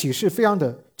神的启示非常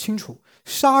的清楚，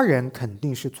杀人肯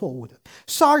定是错误的，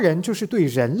杀人就是对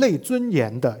人类尊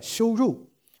严的羞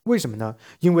辱。为什么呢？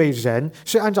因为人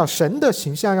是按照神的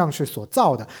形象样式所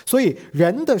造的，所以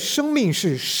人的生命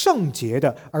是圣洁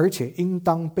的，而且应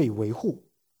当被维护。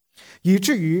以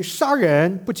至于杀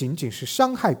人不仅仅是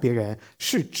伤害别人，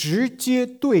是直接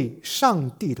对上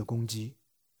帝的攻击。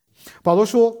保罗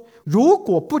说，如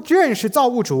果不认识造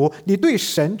物主，你对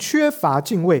神缺乏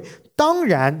敬畏，当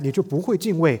然你就不会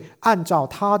敬畏按照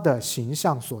他的形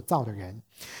象所造的人。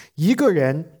一个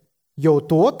人有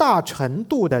多大程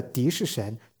度的敌视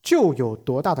神，就有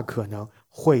多大的可能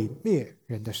毁灭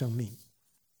人的生命。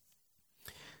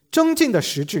争竞的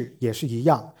实质也是一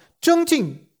样，争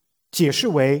竞解释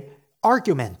为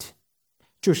argument，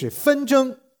 就是纷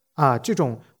争这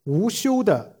种无休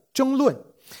的争论。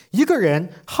一个人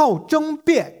好争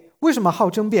辩，为什么好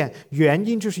争辩？原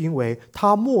因就是因为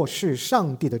他漠视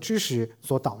上帝的知识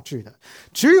所导致的。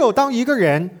只有当一个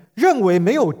人认为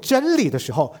没有真理的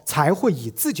时候，才会以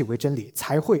自己为真理，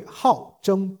才会好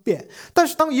争辩。但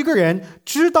是当一个人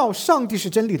知道上帝是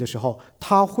真理的时候，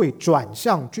他会转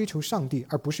向追求上帝，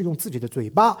而不是用自己的嘴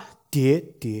巴喋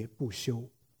喋不休。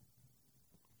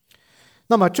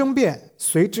那么争辩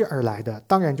随之而来的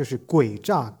当然就是诡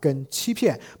诈跟欺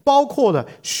骗，包括了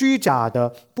虚假的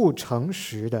不诚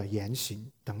实的言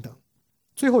行等等。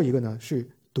最后一个呢是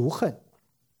毒恨。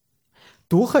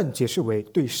毒恨解释为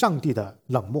对上帝的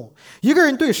冷漠。一个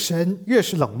人对神越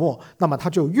是冷漠，那么他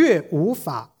就越无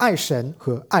法爱神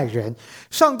和爱人。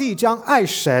上帝将爱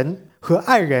神和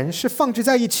爱人是放置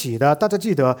在一起的，大家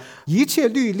记得一切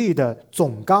律例的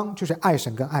总纲就是爱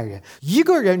神跟爱人。一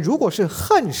个人如果是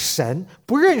恨神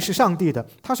不认识上帝的，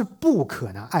他是不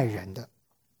可能爱人的。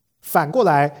反过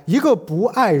来，一个不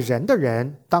爱人的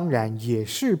人当然也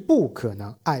是不可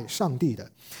能爱上帝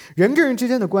的。人跟人之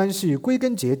间的关系归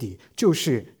根结底就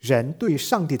是人对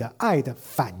上帝的爱的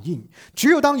反应。只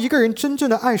有当一个人真正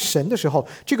的爱神的时候，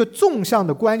这个纵向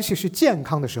的关系是健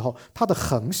康的时候，他的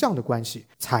横向的关系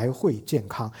才会健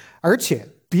康，而且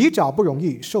比较不容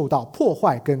易受到破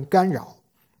坏跟干扰。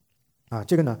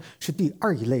这个呢是第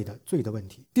二一类的罪的问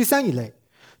题。第三一类，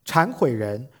忏悔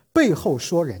人背后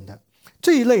说人的。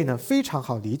这一类呢非常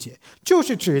好理解，就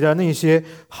是指的那些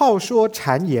好说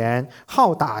谗言、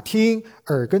好打听、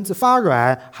耳根子发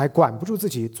软，还管不住自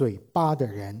己嘴巴的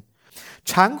人。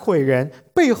忏悔人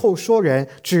背后说人，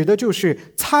指的就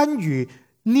是参与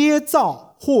捏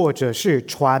造或者是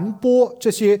传播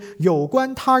这些有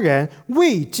关他人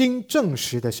未经证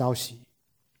实的消息。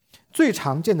最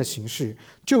常见的形式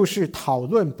就是讨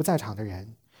论不在场的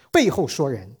人，背后说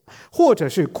人，或者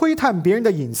是窥探别人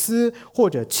的隐私，或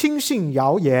者轻信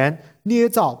谣言，捏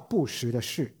造不实的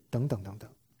事等等等等。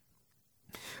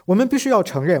我们必须要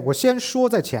承认，我先说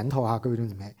在前头各位弟兄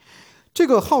姊妹，这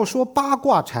个好说八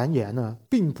卦谗言呢，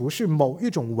并不是某一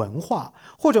种文化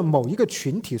或者某一个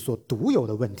群体所独有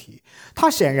的问题，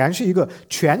它显然是一个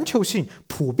全球性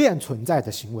普遍存在的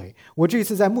行为。我这一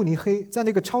次在慕尼黑，在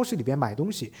那个超市里边买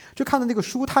东西，就看到那个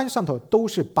书摊上头都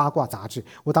是八卦杂志，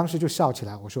我当时就笑起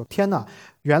来，我说天哪，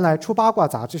原来出八卦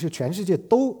杂志是全世界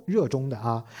都热衷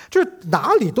的就是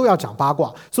哪里都要讲八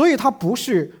卦，所以它不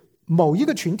是某一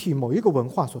个群体某一个文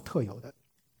化所特有的。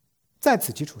在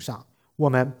此基础上，我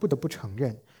们不得不承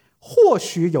认，或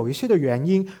许有一些的原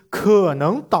因可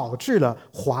能导致了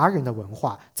华人的文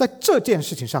化在这件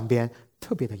事情上边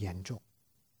特别的严重。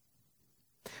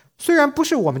虽然不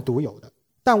是我们独有的，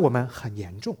但我们很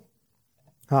严重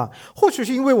或许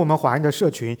是因为我们华人的社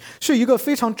群是一个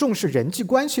非常重视人际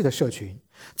关系的社群，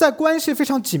在关系非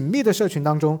常紧密的社群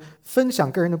当中，分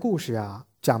享个人的故事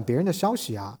讲别人的消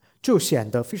息就显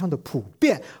得非常的普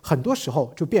遍，很多时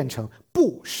候就变成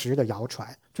不实的谣传，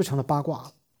就成了八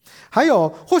卦。还有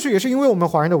或许也是因为我们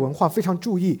华人的文化非常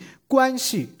注意关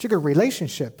系这个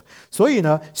relationship， 所以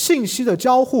呢，信息的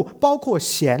交互包括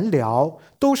闲聊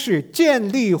都是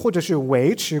建立或者是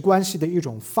维持关系的一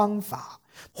种方法。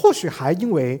或许还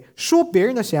因为说别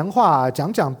人的闲话，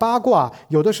讲讲八卦，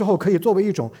有的时候可以作为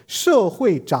一种社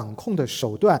会掌控的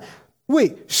手段，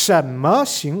为什么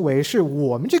行为是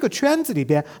我们这个圈子里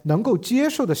边能够接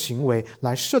受的行为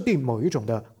来设定某一种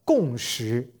的共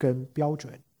识跟标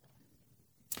准。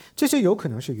这些有可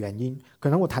能是原因，可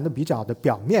能我谈的比较的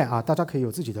表面大家可以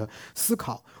有自己的思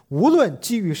考。无论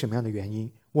基于什么样的原因，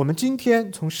我们今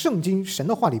天从圣经神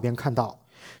的话里边看到，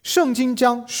圣经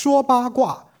将说八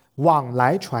卦、往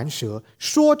来传舌、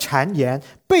说谗言、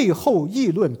背后议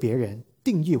论别人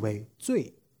定义为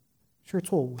罪，是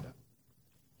错误的。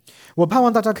我盼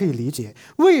望大家可以理解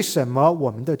为什么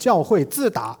我们的教会自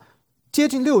打接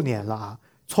近6年了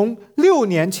从6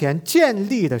年前建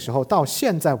立的时候到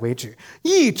现在为止，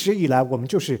一直以来我们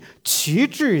就是旗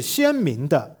帜鲜明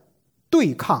的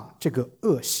对抗这个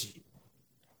恶习，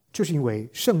就是因为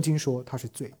圣经说它是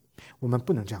罪，我们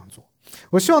不能这样做。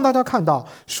我希望大家看到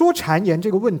说谗言这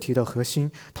个问题的核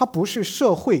心，它不是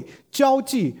社会交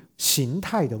际形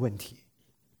态的问题，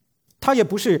它也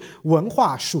不是文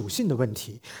化属性的问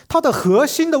题，它的核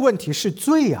心的问题是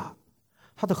罪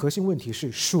它的核心问题是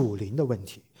属灵的问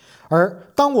题。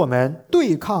而当我们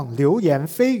对抗流言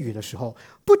蜚语的时候，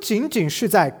不仅仅是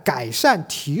在改善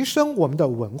提升我们的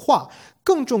文化，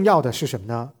更重要的是什么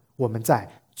呢？我们在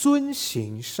遵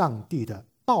行上帝的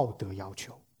道德要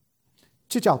求，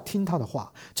这叫听他的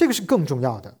话，这个是更重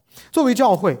要的。作为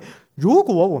教会，如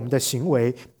果我们的行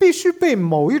为必须被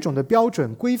某一种的标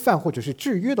准规范或者是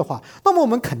制约的话，那么我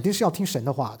们肯定是要听神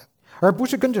的话的，而不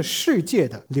是跟着世界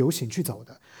的流行去走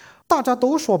的。大家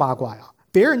都说八卦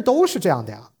别人都是这样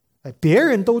的别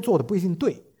人都做的不一定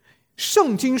对，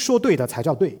圣经说对的才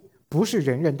叫对，不是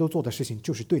人人都做的事情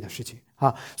就是对的事情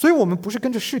所以我们不是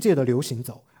跟着世界的流行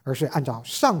走，而是按照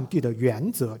上帝的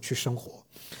原则去生活。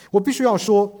我必须要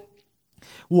说，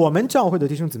我们教会的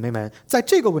弟兄姊妹们在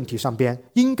这个问题上边，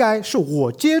应该是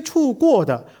我接触过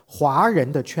的华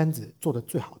人的圈子做的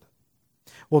最好的。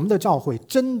我们的教会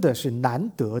真的是难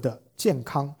得的健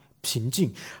康平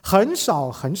静，很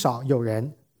少有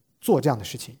人做这样的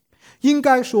事情，应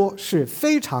该说是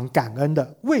非常感恩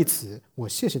的。为此我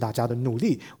谢谢大家的努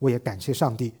力，我也感谢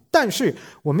上帝。但是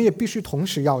我们也必须同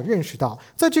时要认识到，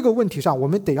在这个问题上我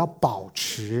们得要保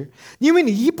持，因为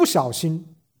你一不小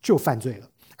心就犯罪了，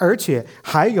而且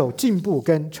还有进步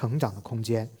跟成长的空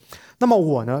间。那么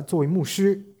我呢，作为牧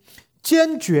师，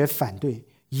坚决反对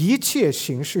一切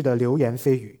形式的流言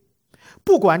蜚语，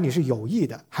不管你是有意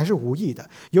的还是无意的，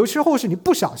有时候是你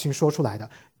不小心说出来的，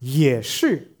也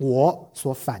是我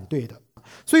所反对的。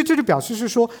所以这就表示是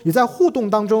说，你在互动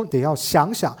当中得要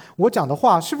想想，我讲的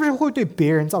话是不是会对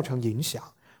别人造成影响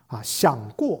想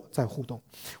过再互动。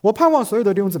我盼望所有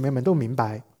的弟兄姊妹们都明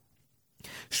白，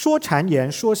说谗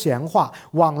言、说闲话、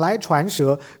往来传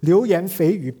舌、流言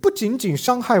蜚语，不仅仅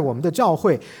伤害我们的教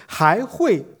会，还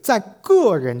会在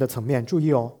个人的层面，注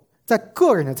意在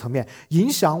个人的层面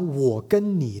影响我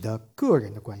跟你的个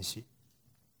人的关系。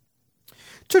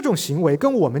这种行为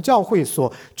跟我们教会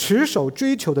所持守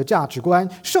追求的价值观、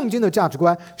圣经的价值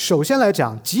观，首先来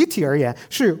讲，集体而言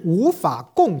是无法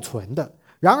共存的。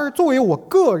然而作为我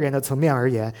个人的层面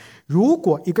而言，如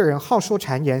果一个人好说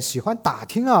谗言，喜欢打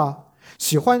听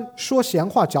喜欢说闲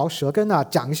话、嚼舌根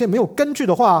讲一些没有根据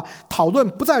的话，讨论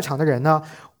不在场的人呢，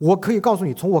我可以告诉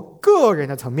你，从我个人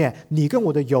的层面，你跟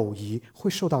我的友谊会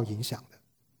受到影响的。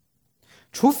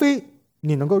除非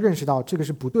你能够认识到这个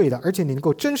是不对的，而且你能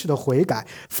够真实的悔改，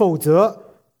否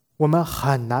则我们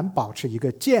很难保持一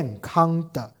个健康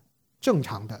的、正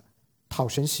常的、讨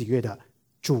神喜悦的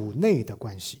主内的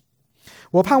关系。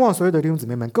我盼望所有的弟兄姊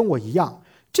妹们跟我一样，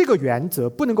这个原则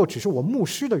不能够只是我牧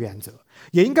师的原则，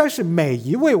也应该是每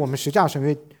一位我们十架神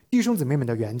约弟兄姊妹们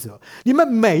的原则。你们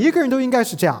每一个人都应该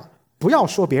是这样，不要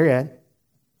说别人，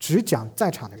只讲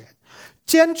在场的人。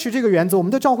坚持这个原则，我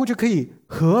们的教会就可以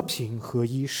和平、合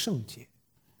一、圣洁。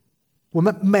我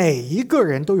们每一个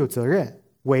人都有责任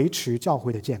维持教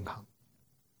会的健康。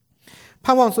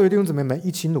盼望所有弟兄姊妹们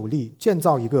一起努力，建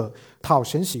造一个讨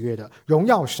神喜悦的、荣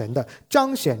耀神的、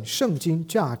彰显圣经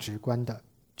价值观的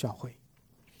教会。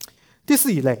第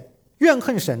4一类，怨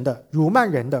恨神的、辱骂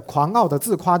人的、狂傲的、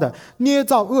自夸的、捏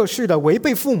造恶事的、违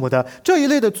背父母的，这一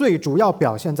类的罪主要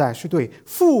表现在是对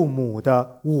父母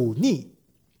的忤逆。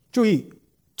注意，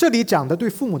这里讲的对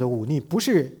父母的忤逆，不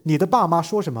是你的爸妈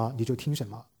说什么你就听什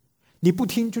么，你不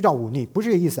听就叫忤逆，不是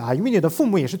这个意思啊。因为你的父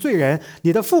母也是罪人，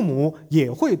你的父母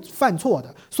也会犯错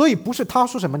的，所以不是他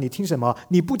说什么你听什么，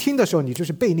你不听的时候你就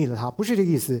是背逆了他，不是这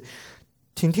个意思。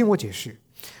请听我解释，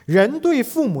人对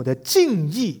父母的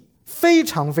敬意非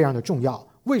常非常的重要。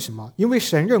为什么？因为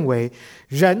神认为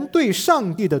人对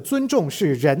上帝的尊重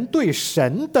是人对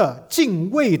神的敬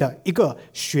畏的一个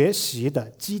学习的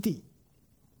基地。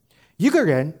一个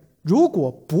人如果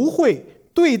不会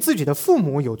对自己的父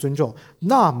母有尊重，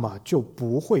那么就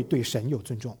不会对神有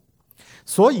尊重。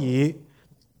所以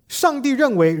上帝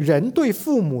认为人对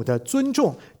父母的尊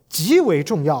重极为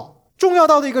重要，重要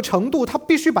到的一个程度，他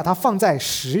必须把它放在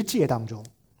10诫当中。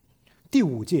第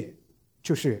5诫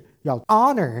就是要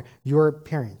honor your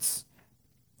parents。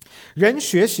 人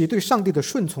学习对上帝的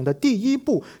顺从的第一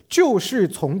步，就是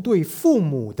从对父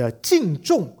母的敬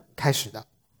重开始的。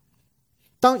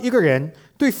当一个人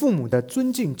对父母的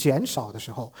尊敬减少的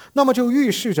时候，那么就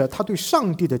预示着他对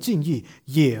上帝的敬意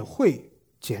也会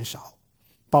减少。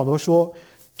保罗说，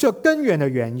这根源的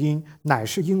原因乃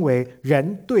是因为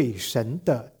人对神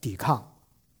的抵抗。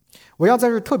我要在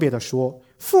这特别的说，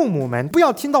父母们不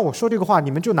要听到我说这个话，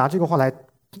你们就拿这个话来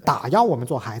打压我们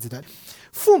做孩子的。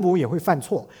父母也会犯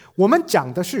错，我们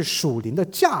讲的是属灵的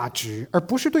价值，而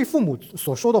不是对父母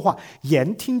所说的话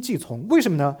言听计从。为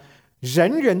什么呢？人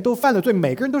人都犯了罪，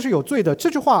每个人都是有罪的，这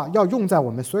句话要用在我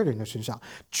们所有人的身上。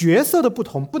角色的不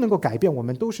同不能够改变我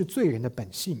们都是罪人的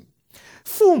本性。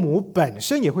父母本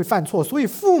身也会犯错，所以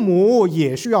父母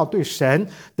也需要对神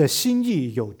的心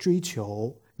意有追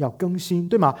求，要更新，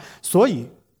对吗？所以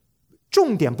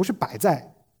重点不是摆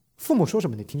在父母说什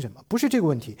么你听什么，不是这个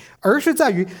问题，而是在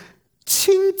于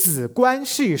亲子关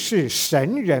系是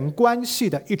神人关系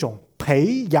的一种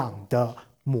培养的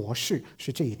模式，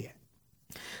是这一点。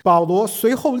保罗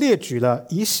随后列举了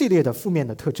一系列的负面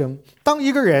的特征。当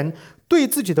一个人对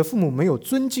自己的父母没有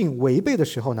尊敬、违背的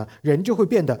时候呢，人就会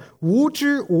变得无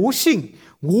知、无信、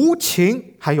无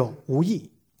情，还有无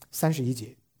义。31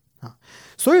节啊，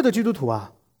所有的基督徒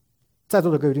啊，在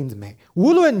座的各位弟兄姊妹，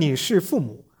无论你是父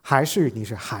母还是你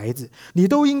是孩子，你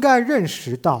都应该认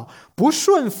识到，不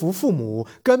顺服父母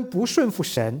跟不顺服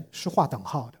神是划等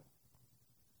号的。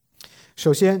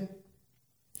首先，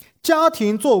家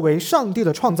庭作为上帝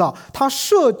的创造，它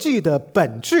设计的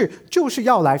本质就是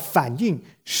要来反映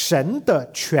神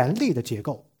的权力的结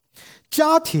构。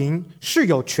家庭是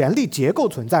有权力结构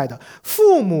存在的，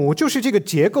父母就是这个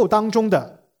结构当中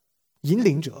的引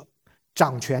领者、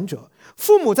掌权者。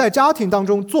父母在家庭当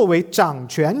中作为掌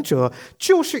权者，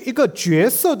就是一个角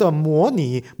色的模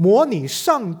拟，模拟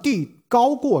上帝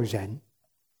高过人。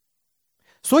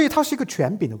所以它是一个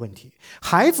权柄的问题。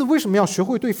孩子为什么要学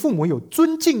会对父母有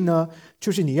尊敬呢？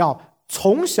就是你要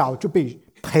从小就被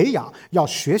培养，要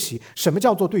学习什么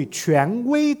叫做对权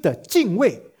威的敬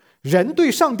畏。人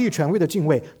对上帝权威的敬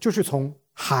畏，就是从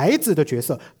孩子的角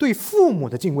色对父母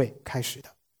的敬畏开始的。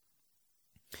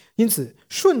因此，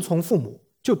顺从父母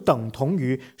就等同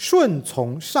于顺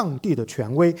从上帝的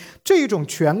权威。这一种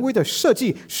权威的设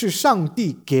计是上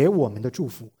帝给我们的祝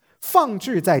福，放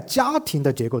置在家庭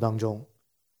的结构当中，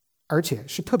而且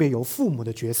是特别由父母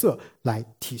的角色来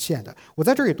体现的。我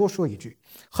在这儿也多说一句，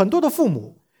很多的父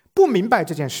母不明白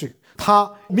这件事，他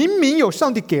明明有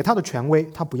上帝给他的权威，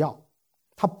他不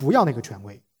要那个权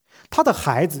威，他的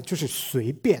孩子就是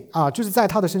随便啊，就是在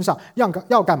他的身上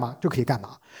要干嘛就可以干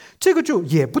嘛，这个就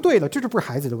也不对了，这就不是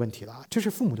孩子的问题了，这是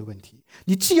父母的问题。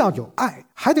你既要有爱，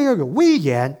还得要有威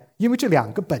严，因为这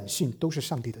两个本性都是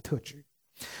上帝的特质。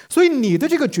所以你的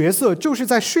这个角色就是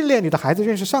在训练你的孩子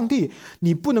认识上帝，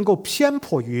你不能够偏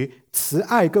颇于慈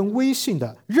爱跟威信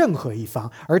的任何一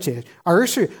方，而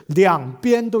是两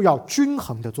边都要均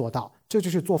衡的做到，这就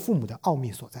是做父母的奥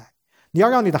秘所在。你要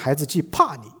让你的孩子既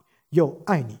怕你又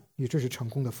爱你，也就是成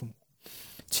功的父母。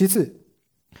其次，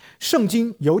圣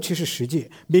经尤其是10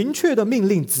诫明确的命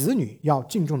令子女要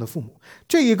敬重的父母。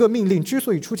这一个命令之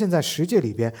所以出现在10诫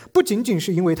里边，不仅仅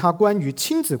是因为它关于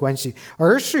亲子关系，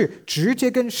而是直接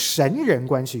跟神人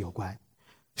关系有关。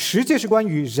10诫是关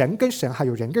于人跟神还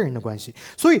有人跟人的关系，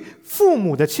所以父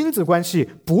母的亲子关系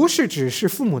不是只是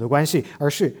父母的关系，而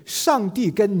是上帝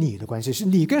跟你的关系，是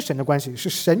你跟神的关系，是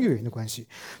神与人的关系。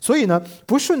所以呢，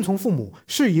不顺从父母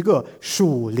是一个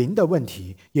属灵的问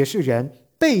题，也是人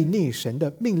背逆神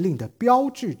的命令的标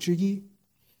志之一。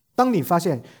当你发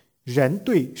现人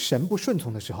对神不顺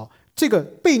从的时候，这个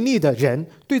背逆的人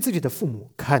对自己的父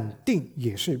母肯定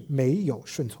也是没有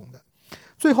顺从的。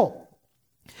最后，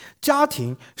家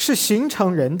庭是形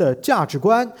成人的价值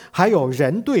观，还有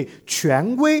人对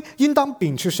权威应当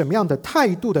秉持什么样的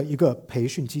态度的一个培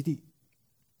训基地。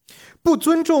不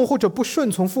尊重或者不顺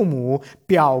从父母，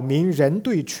表明人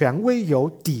对权威有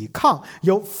抵抗、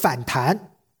有反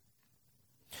弹。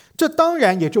这当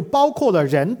然也就包括了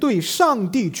人对上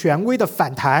帝权威的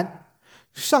反弹。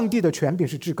上帝的权柄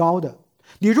是至高的，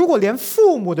你如果连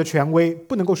父母的权威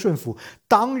不能够顺服，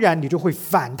当然你就会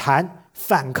反弹、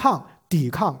反抗、抵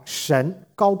抗神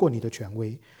高过你的权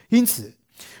威。因此，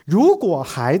如果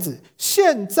孩子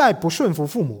现在不顺服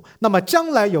父母，那么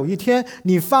将来有一天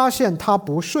你发现他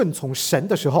不顺从神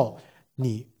的时候，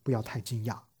你不要太惊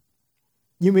讶，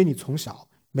因为你从小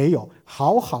没有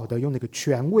好好的用那个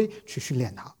权威去训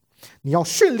练他。你要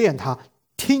训练他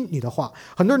听你的话。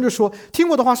很多人就说，听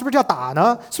我的话是不是叫打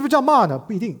呢？是不是叫骂呢？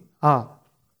不一定啊。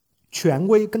权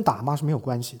威跟打骂是没有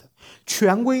关系的，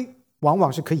权威往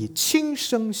往是可以轻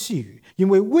声细语，因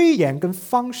为威严跟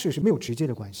方式是没有直接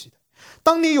的关系的。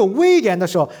当你有威严的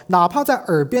时候，哪怕在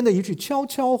耳边的一句悄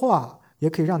悄话，也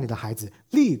可以让你的孩子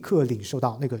立刻领受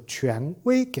到那个权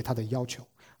威给他的要求，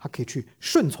他可以去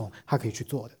顺从，他可以去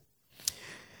做的。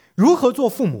如何做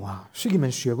父母啊，是一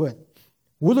门学问，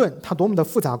无论它多么的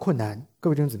复杂困难，各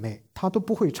位弟兄姊妹，它都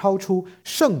不会超出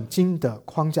圣经的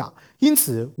框架。因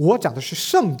此我讲的是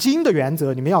圣经的原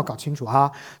则，你们要搞清楚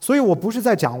啊。所以我不是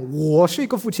在讲我是一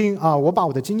个父亲啊，我把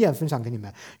我的经验分享给你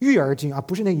们，育儿经啊，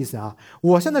不是那意思啊。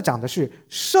我现在讲的是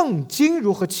圣经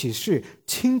如何启示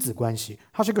亲子关系，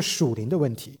它是一个属灵的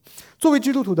问题。作为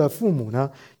基督徒的父母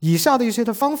呢，以下的一些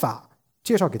的方法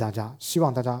介绍给大家，希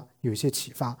望大家有一些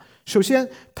启发。首先，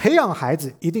培养孩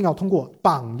子一定要通过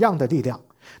榜样的力量。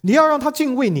你要让他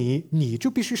敬畏你，你就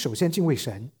必须首先敬畏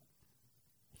神。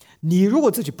你如果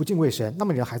自己不敬畏神，那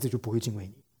么你的孩子就不会敬畏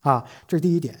你啊，这是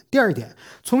第一点。第二点，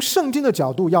从圣经的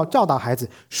角度要教导孩子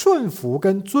顺服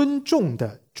跟尊重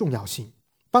的重要性，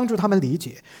帮助他们理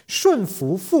解顺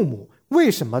服父母为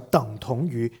什么等同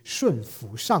于顺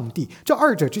服上帝，这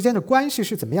二者之间的关系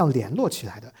是怎么样联络起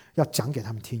来的，要讲给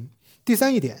他们听。第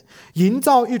三一点，营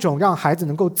造一种让孩子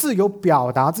能够自由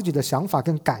表达自己的想法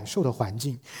跟感受的环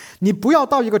境。你不要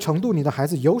到一个程度，你的孩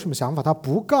子有什么想法他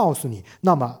不告诉你，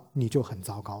那么你就很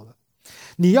糟糕了。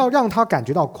你要让他感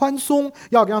觉到宽松，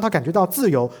要让他感觉到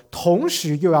自由，同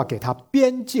时又要给他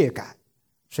边界感。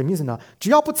什么意思呢？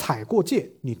只要不踩过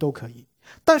界，你都可以。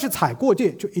但是踩过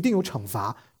界就一定有惩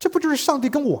罚，这不就是上帝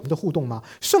跟我们的互动吗？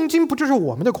圣经不就是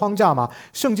我们的框架吗？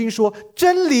圣经说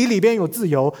真理里边有自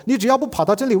由，你只要不跑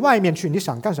到真理外面去，你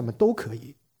想干什么都可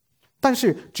以。但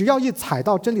是只要一踩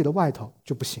到真理的外头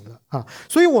就不行了啊！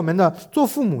所以我们呢，做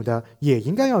父母的也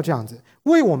应该要这样子，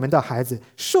为我们的孩子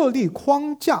设立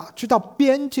框架，知道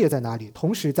边界在哪里，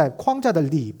同时在框架的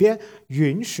里边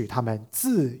允许他们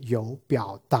自由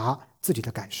表达自己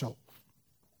的感受。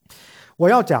我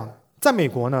要讲，在美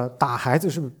国呢，打孩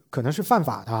子可能是犯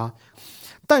法的啊，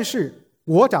但是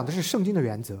我讲的是圣经的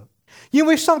原则。因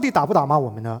为上帝打不打骂我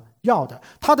们呢？要的，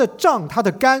他的杖他的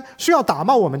竿是要打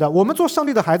骂我们的。我们做上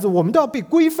帝的孩子，我们都要被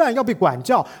规范，要被管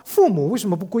教。父母为什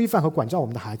么不规范和管教我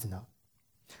们的孩子呢？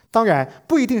当然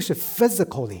不一定是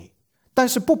physically， 但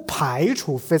是不排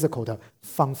除 physical 的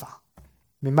方法，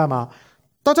明白吗？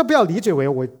大家不要理解为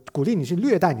我鼓励你去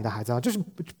虐待你的孩子啊，这是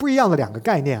不一样的两个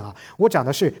概念啊。我讲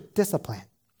的是 discipline，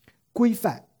 规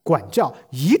范管教，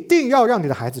一定要让你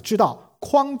的孩子知道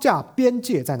框架边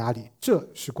界在哪里，这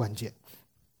是关键。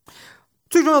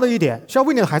最重要的一点是要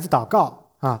为你的孩子祷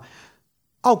告啊。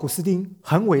奥古斯丁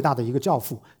很伟大的一个教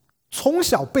父，从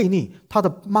小悖逆，他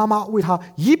的妈妈为他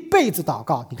一辈子祷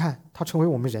告。你看，他成为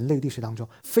我们人类历史当中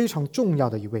非常重要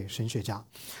的一位神学家。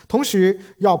同时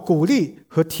要鼓励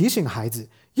和提醒孩子，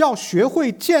要学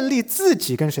会建立自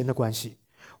己跟神的关系。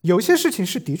有些事情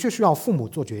是的确需要父母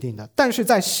做决定的，但是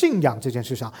在信仰这件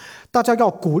事上，大家要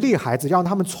鼓励孩子，让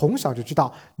他们从小就知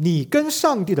道，你跟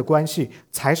上帝的关系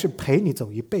才是陪你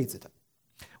走一辈子的。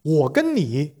我跟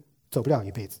你走不了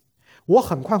一辈子，我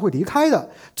很快会离开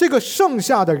的。这个剩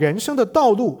下的人生的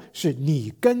道路是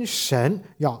你跟神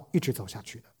要一直走下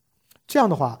去的。这样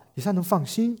的话，你才能放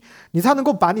心，你才能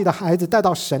够把你的孩子带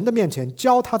到神的面前，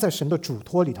教他在神的嘱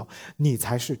托里头，你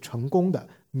才是成功的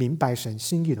明白神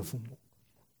心意的父母。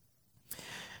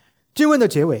经文的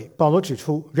结尾，保罗指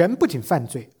出，人不仅犯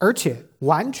罪，而且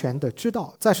完全的知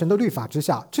道，在神的律法之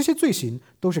下，这些罪行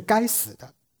都是该死的，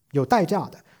有代价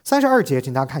的。32节，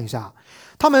请大家看一下，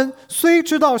他们虽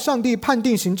知道上帝判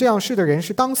定行这样事的人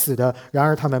是当死的，然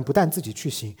而他们不但自己去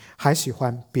行，还喜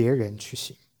欢别人去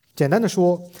行。简单的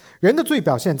说，人的罪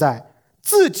表现在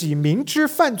自己明知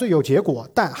犯罪有结果，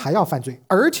但还要犯罪，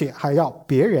而且还要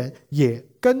别人也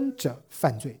跟着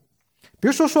犯罪。比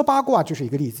如说八卦就是一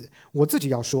个例子，我自己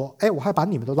要说，我还把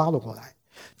你们都拉了过来。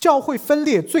教会分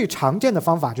裂最常见的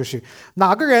方法就是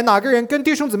哪个人跟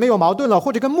弟兄姊妹有矛盾了，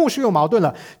或者跟牧师有矛盾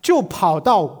了，就跑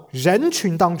到人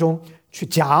群当中去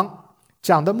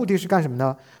讲的目的是干什么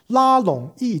呢？拉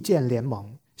拢意见联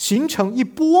盟，形成一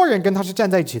波人跟他是站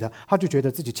在一起的，他就觉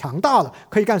得自己强大了，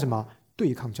可以干什么？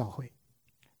对抗教会。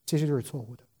这些就是错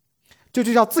误的，这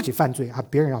就叫自己犯罪啊，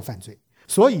别人要犯罪。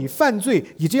所以犯罪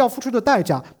以及要付出的代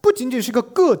价，不仅仅是个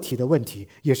个体的问题，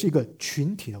也是一个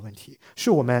群体的问题，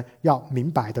是我们要明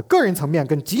白的。个人层面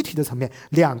跟集体的层面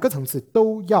两个层次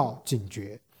都要警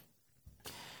觉。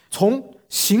从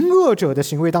行恶者的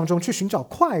行为当中去寻找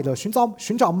快乐，寻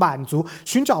找满足，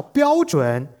寻找标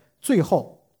准，最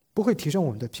后不会提升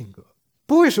我们的品格，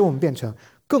不会使我们变成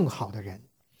更好的人。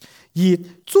以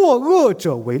作恶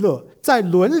者为乐，在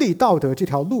伦理道德这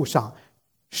条路上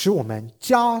使我们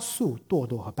加速堕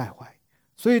落和败坏。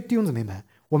所以弟兄姊妹们，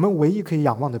我们唯一可以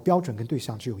仰望的标准跟对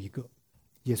象只有一个，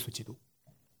耶稣基督。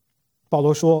保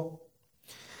罗说，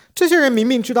这些人明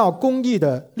明知道公义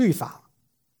的律法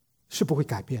是不会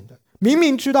改变的，明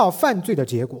明知道犯罪的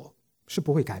结果是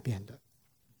不会改变的，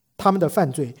他们的犯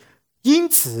罪因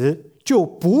此就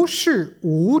不是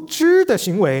无知的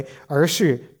行为，而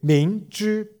是明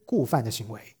知故犯的行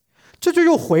为。这就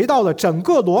又回到了整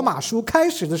个罗马书开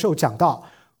始的时候讲到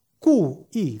故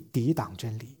意抵挡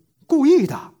真理，故意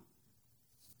的。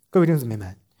各位弟兄姊妹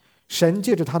们，神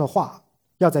借着他的话，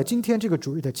要在今天这个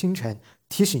主日的清晨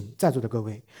提醒在座的各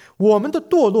位，我们的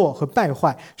堕落和败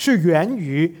坏是源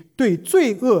于对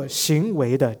罪恶行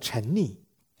为的沉溺，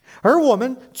而我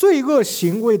们罪恶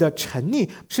行为的沉溺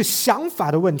是想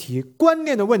法的问题，观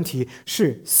念的问题，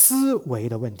是思维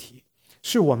的问题，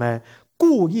是我们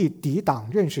故意抵挡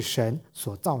认识神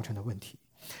所造成的问题。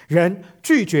人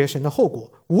拒绝神的后果，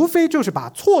无非就是把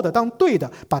错的当对的，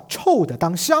把臭的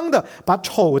当香的，把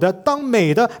丑的当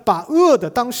美的，把恶的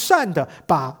当善的，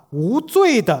把无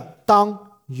罪的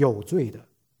当有罪的。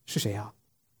是谁啊？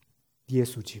耶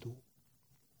稣基督。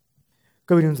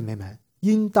各位弟兄姊妹们，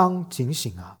应当警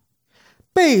醒啊！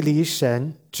背离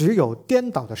神只有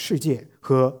颠倒的世界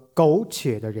和苟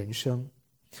且的人生。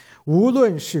无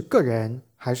论是个人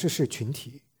还是群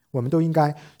体，我们都应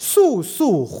该速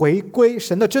速回归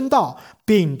神的真道，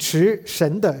秉持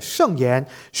神的圣言，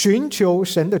寻求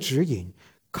神的指引，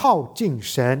靠近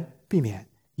神，避免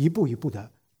一步一步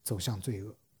的走向罪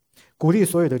恶。鼓励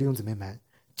所有的弟兄姊妹们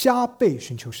加倍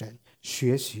寻求神，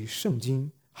学习圣经，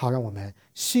好让我们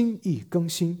心意更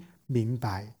新，明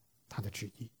白他的旨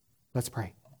意。 Let's pray。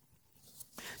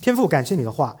天父，感谢你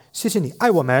的话，谢谢你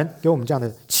爱我们，给我们这样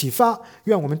的启发。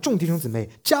愿我们众弟兄姊妹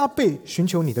加倍寻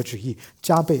求你的旨意，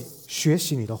加倍学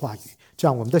习你的话语，这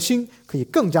样我们的心可以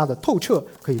更加的透彻，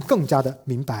可以更加的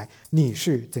明白你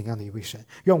是怎样的一位神。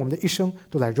愿我们的一生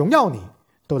都来荣耀你，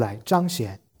都来彰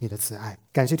显你的慈爱。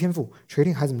感谢天父垂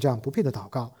听孩子们这样不配的祷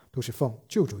告，都是奉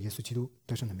救主耶稣基督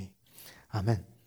得胜的名，阿们。